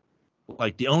tell,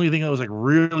 like the only thing that was like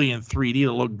really in 3D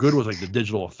that looked good was like the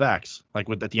digital effects, like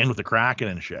at the end with the Kraken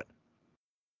and shit.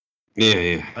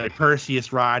 Yeah. Like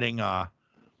Perseus riding the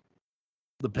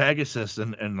Pegasus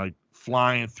and like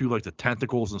flying through like the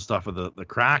tentacles and stuff of the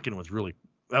Kraken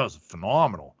that was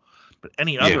phenomenal. But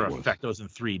any other effect that was in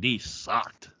 3D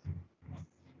sucked.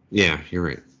 Yeah, you're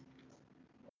right.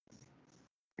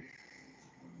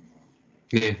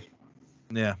 Yeah.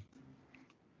 Yeah.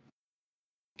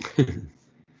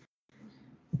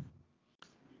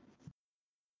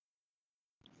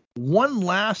 One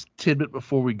last tidbit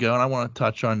before we go, and I want to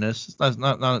touch on this. It's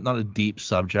not a deep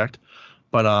subject,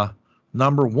 but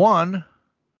number one,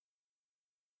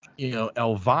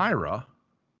 Elvira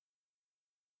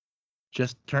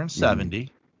just turned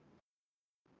 70.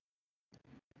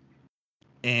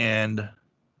 And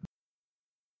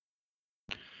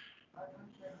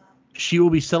she will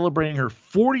be celebrating her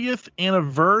 40th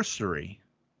anniversary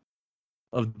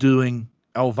of doing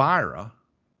Elvira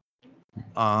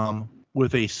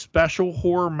with a special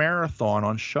horror marathon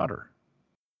on Shudder.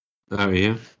 Oh,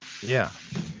 yeah? Yeah.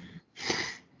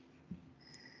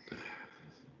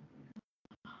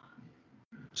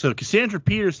 So Cassandra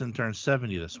Peterson turned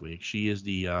 70 this week. She is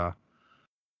the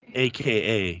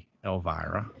AKA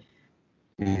Elvira.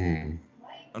 I'm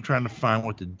trying to find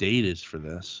what the date is for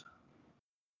this.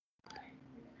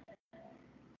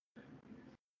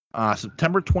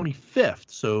 September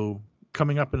 25th. So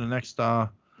coming up in the next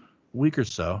week or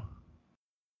so.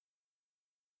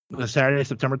 The Saturday,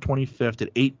 September 25th at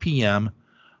 8 p.m.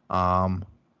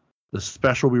 The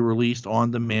special will be released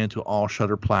on demand to all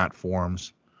Shudder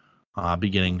platforms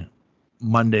beginning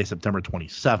Monday, September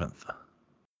 27th.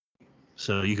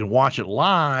 So you can watch it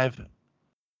live,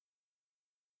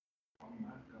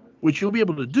 which you'll be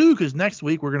able to do because next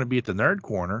week we're going to be at the Nerd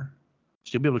Corner.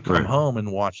 So you'll be able to come home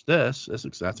and watch this.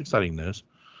 That's exciting news.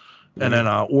 And then,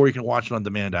 or you can watch it on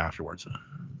demand afterwards.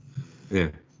 Yeah.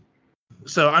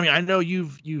 So, I mean, I know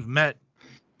you've met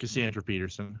Cassandra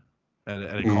Peterson at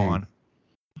a con.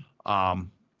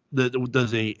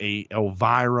 Does a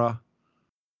Elvira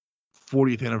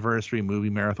 40th anniversary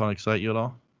movie marathon excite you at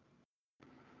all?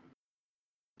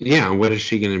 Yeah. What is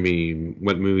she going to be?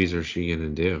 What movies are she going to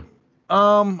do?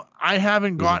 I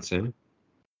haven't got.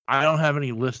 I don't have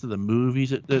any list of the movies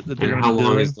that they're going to be doing. How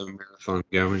long is the marathon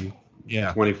going?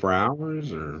 Yeah. 24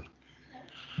 hours or?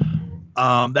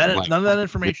 None of that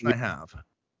information I have.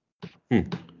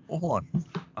 Hold on.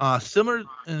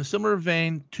 In a similar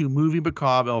vein to Movie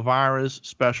Macabre, Elvira's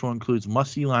special includes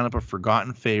must-see lineup of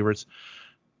forgotten favorites.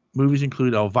 Movies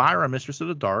include Elvira, Mistress of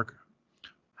the Dark,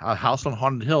 House on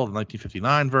Haunted Hill, the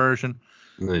 1959 version,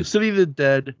 The City of the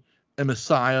Dead, and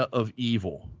Messiah of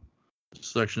Evil. This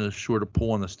selection is sure to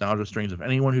pull on nostalgia strings of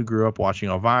anyone who grew up watching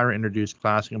Elvira introduce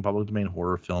classic and public domain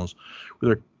horror films with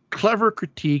their clever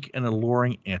critique and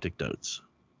alluring anecdotes.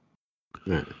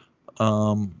 Hearing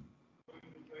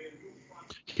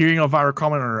Elvira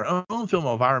comment on her own film,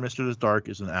 Elvira, Mistress of the Dark,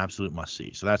 is an absolute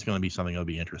must-see. So that's going to be something that'll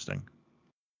be interesting.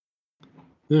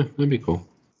 Yeah, that'd be cool.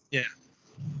 Yeah.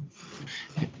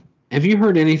 Have you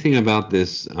heard anything about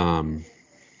this?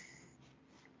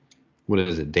 What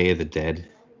is it? Day of the Dead,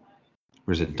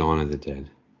 or is it Dawn of the Dead?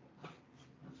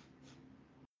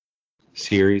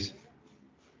 Series.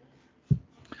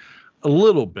 A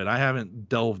little bit. I haven't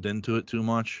delved into it too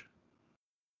much.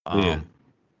 Yeah.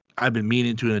 I've been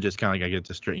meaning to, and it just kind of like I get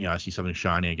distracted. I see something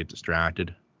shiny, I get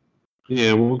distracted.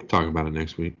 Yeah, we'll talk about it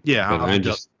next week. Yeah,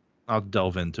 I'll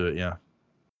delve into it. Yeah.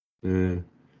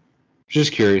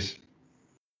 Just curious.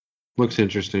 Looks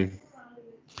interesting.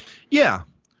 Yeah,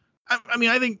 I mean,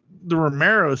 I think the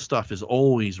Romero stuff is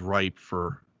always ripe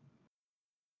for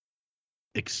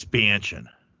expansion.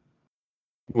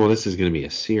 Well, this is going to be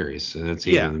a series, so that's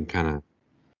even kind of,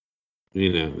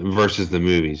 versus the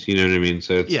movies. You know what I mean?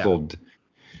 So it's still,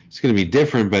 it's going to be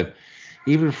different. But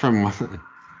even from,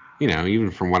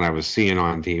 what I was seeing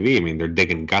on TV, I mean, they're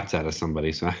digging guts out of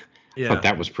somebody. So I thought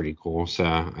that was pretty cool. So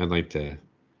I'd like to,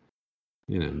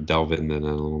 delve into that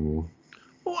a little more.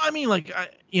 Well, I mean, like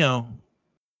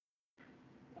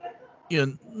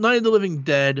Night of the Living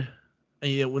Dead.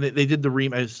 When they did the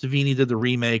remake, Savini did the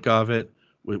remake of it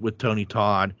with Tony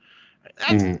Todd.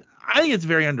 I think it's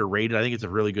very underrated. I think it's a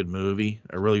really good movie,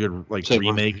 a really good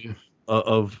remake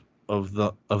of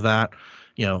that.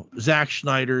 Zack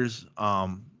Snyder's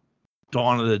Dawn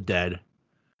of the Dead.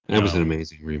 That was an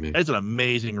amazing remake. It's an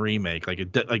amazing remake.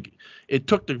 It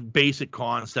took the basic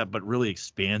concept but really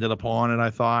expanded upon it,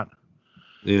 I thought.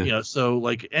 Yeah. So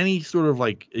any sort of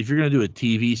if you're going to do a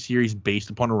TV series based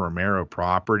upon a Romero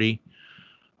property,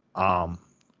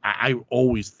 I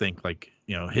always think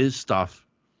his stuff,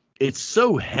 it's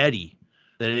so heady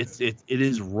that it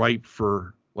is ripe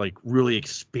for really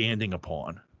expanding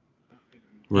upon.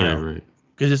 Right.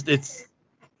 Because it's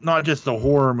not just a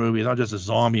horror movie, it's not just a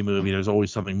zombie movie. There's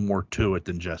always something more to it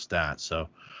than just that. So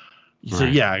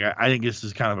yeah, I think this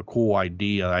is kind of a cool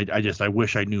idea. I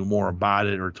wish I knew more about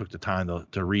it or took the time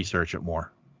to research it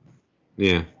more.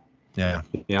 Yeah. Yeah.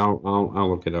 Yeah, I'll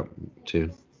look it up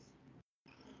too.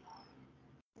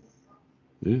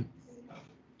 Yeah.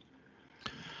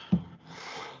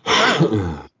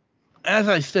 As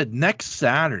I said, next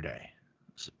Saturday,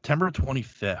 September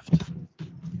 25th,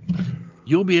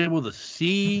 you'll be able to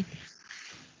see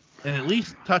and at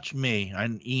least touch me.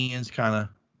 And Ian's kind of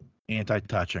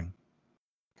anti-touching.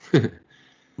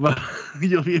 But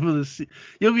you'll be able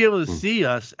to see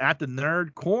us at the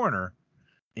Nerd Corner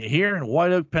here in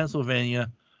White Oak, Pennsylvania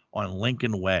on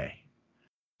Lincoln Way.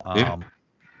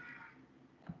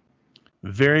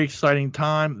 Very exciting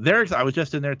time. I was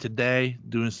just in there today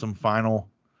doing some final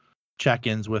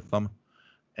check-ins with them,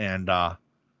 and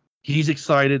he's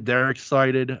excited. They're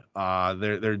excited.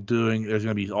 There's going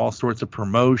to be all sorts of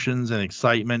promotions and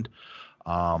excitement.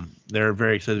 They're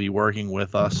very excited to be working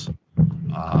with us.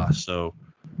 So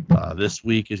this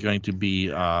week is going to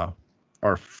be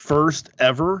our first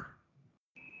ever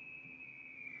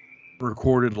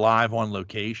recorded live on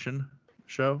location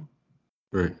show.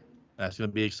 Right. That's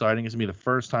going to be exciting. It's going to be the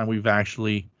first time we've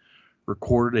actually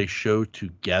recorded a show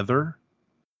together,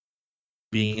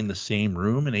 being in the same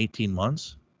room in 18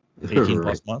 months, 18 Right.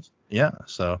 plus months. Yeah,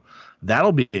 so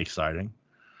that'll be exciting.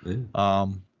 Yeah.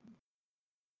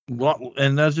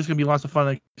 And there's just gonna be lots of fun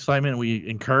and excitement. We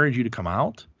encourage you to come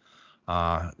out.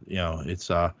 It's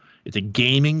a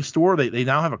gaming store. They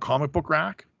now have a comic book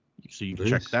rack, so you can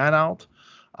check Nice. that out.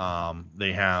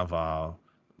 They have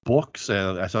books.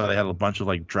 I saw they had a bunch of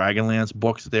like Dragonlance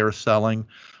books that they were selling.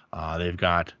 They've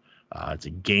got it's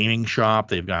a gaming shop.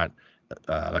 They've got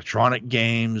electronic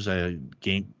games,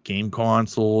 game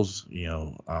consoles,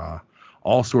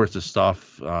 all sorts of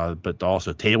stuff, but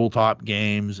also tabletop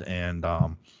games and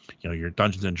your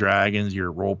Dungeons and Dragons,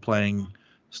 your role playing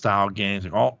style games,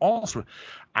 like all sorts.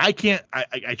 I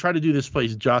try to do this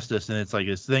place justice, and it's like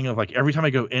this thing of like every time I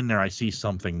go in there, I see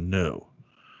something new.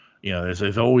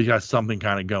 There's always got something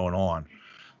kind of going on.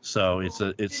 So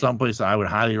it's someplace I would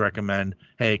highly recommend.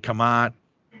 Hey, come on,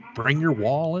 bring your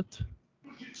wallet,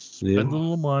 spend a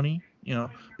little money,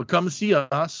 but come see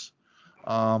us.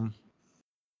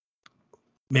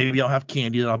 Maybe I'll have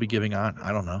candy that I'll be giving out.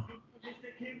 I don't know.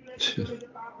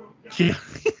 Yeah.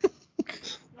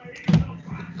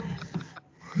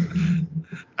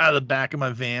 Out of the back of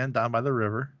my van down by the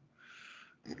river.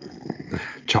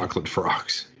 Chocolate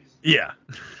frogs. Yeah.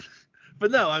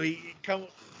 But no, I mean, come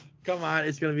on,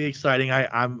 it's going to be exciting.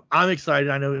 I'm excited.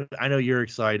 I know you're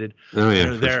excited. Oh yeah, I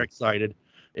know they're excited.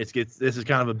 This is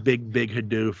kind of a big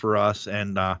hado for us,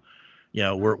 and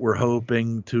we're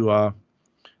hoping to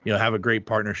have a great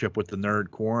partnership with the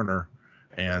Nerd Corner,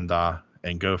 and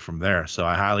go from there. So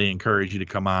I highly encourage you to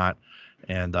come out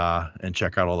and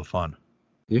check out all the fun.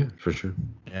 Yeah, for sure.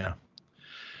 Yeah.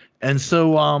 And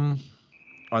so on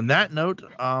that note,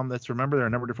 let's remember there are a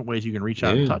number of different ways you can reach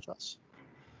out and touch us.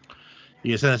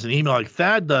 You can send us an email like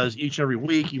Thad does each and every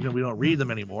week, even if we don't read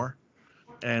them anymore.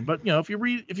 But if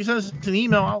you send us an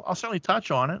email, I'll certainly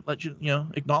touch on it, let you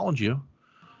acknowledge you.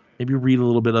 Maybe read a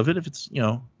little bit of it if it's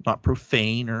not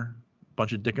profane or a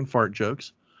bunch of dick and fart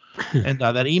jokes. And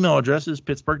that email address is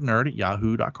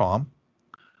pittsburghnerd@yahoo.com.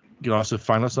 You can also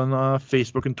find us on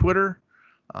Facebook and Twitter.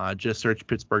 Just search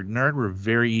Pittsburgh Nerd. We're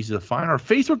very easy to find. Our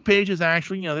Facebook page is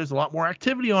actually, there's a lot more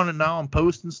activity on it now. I'm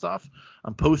posting stuff.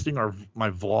 I'm posting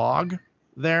my vlog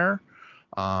there.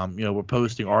 We're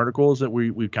posting articles that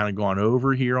we've kind of gone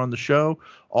over here on the show.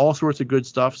 All sorts of good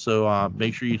stuff. So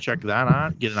make sure you check that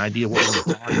out. Get an idea of what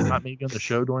we're talking about maybe on the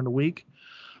show during the week.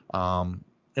 And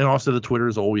also the Twitter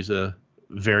is always a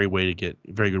very good way to get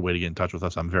in touch with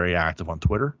us. I'm very active on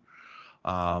Twitter.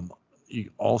 We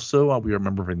are a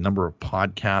member of a number of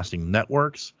podcasting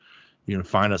networks. You can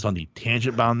find us on the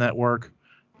Tangent Bound Network,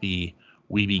 the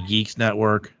Weeby Geeks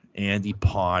Network, and the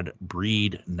Pod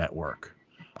Breed Network.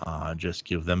 Just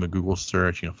give them a Google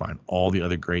search. You'll find all the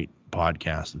other great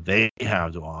podcasts they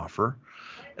have to offer.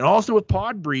 And also with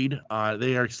Pod Breed,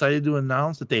 they are excited to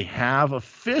announce that they have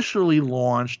officially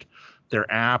launched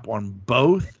their app on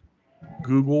both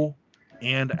Google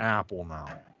and Apple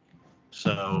now.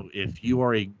 So if you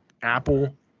are a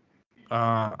Apple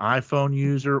iPhone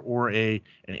user or an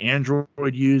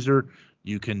Android user,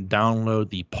 you can download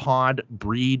the Pod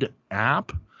Breed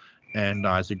app, and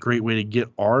it's a great way to get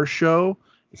our show.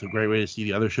 It's a great way to see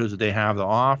the other shows that they have to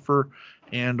offer,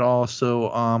 and also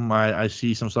I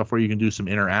see some stuff where you can do some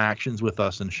interactions with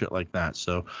us and shit like that.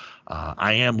 So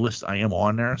I am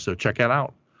on there, so check it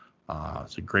out.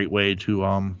 It's a great way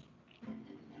to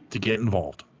get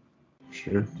involved.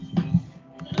 Sure.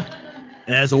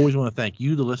 And as always, I want to thank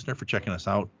you, the listener, for checking us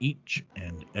out each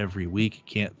and every week.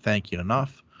 Can't thank you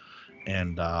enough.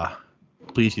 And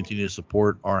please continue to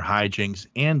support our hijinks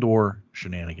and or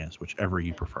shenanigans, whichever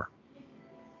you prefer.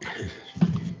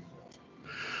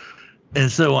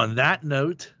 And so on that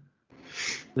note,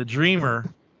 the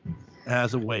dreamer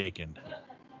has awakened.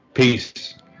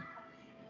 Peace.